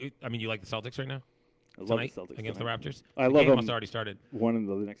 So what do you? I mean, you like the Celtics right now? I love Tonight the Celtics against tonight. the Raptors. I The love game them. must have already started. One of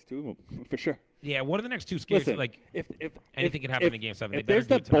the next two, for sure. Yeah, one of the next two scares. Listen, Like if anything can happen in Game 7. They If better there's do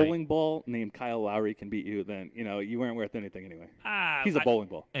that it tonight. bowling ball named Kyle Lowry can beat you, then you weren't worth anything anyway. He's a I- bowling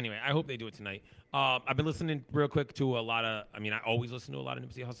ball. Anyway, I hope they do it tonight. I've been listening real quick to a lot of. I mean, I always listen to a lot of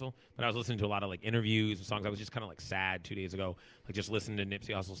Nipsey Hussle, but I was listening to a lot of like interviews and songs. I was just kind of like sad 2 days ago, like just listening to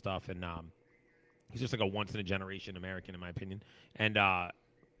Nipsey Hussle stuff, and he's just like a once in a generation American, in my opinion, and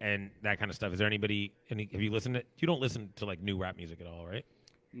that kind of stuff. Is there anybody? Have you listened to? You don't listen to like new rap music at all, right?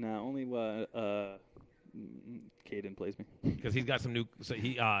 No, only what Caden plays me. Because he's got some new.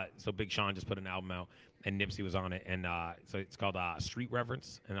 So Big Sean just put an album out, and Nipsey was on it, and so it's called Street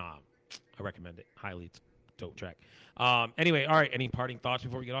Reverence, and I recommend it highly. It's a dope track. Anyway, all right. Any parting thoughts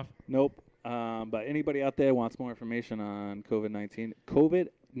before we get off? Nope. But anybody out there wants more information on COVID-19,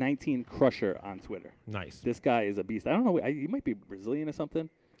 COVID-19 Crusher on Twitter. Nice. This guy is a beast. I don't know. He might be Brazilian or something.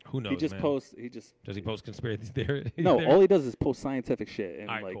 Who knows? He just man? posts. Does he post conspiracy theory? No, all he does is post scientific shit and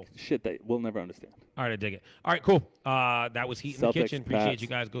All right, like cool. shit that we'll never understand. All right, I dig it. All right, cool. That was Heat in the Celtics, Kitchen. Appreciate Pats, you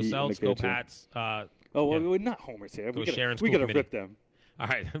guys. Go Heat in the Celtics. Go Kitchen. Pats. Oh, well, yeah. we're not homers here. Go We gotta, Sharon we School gotta rip Committee. them. All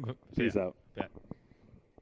right. Peace out. Bet.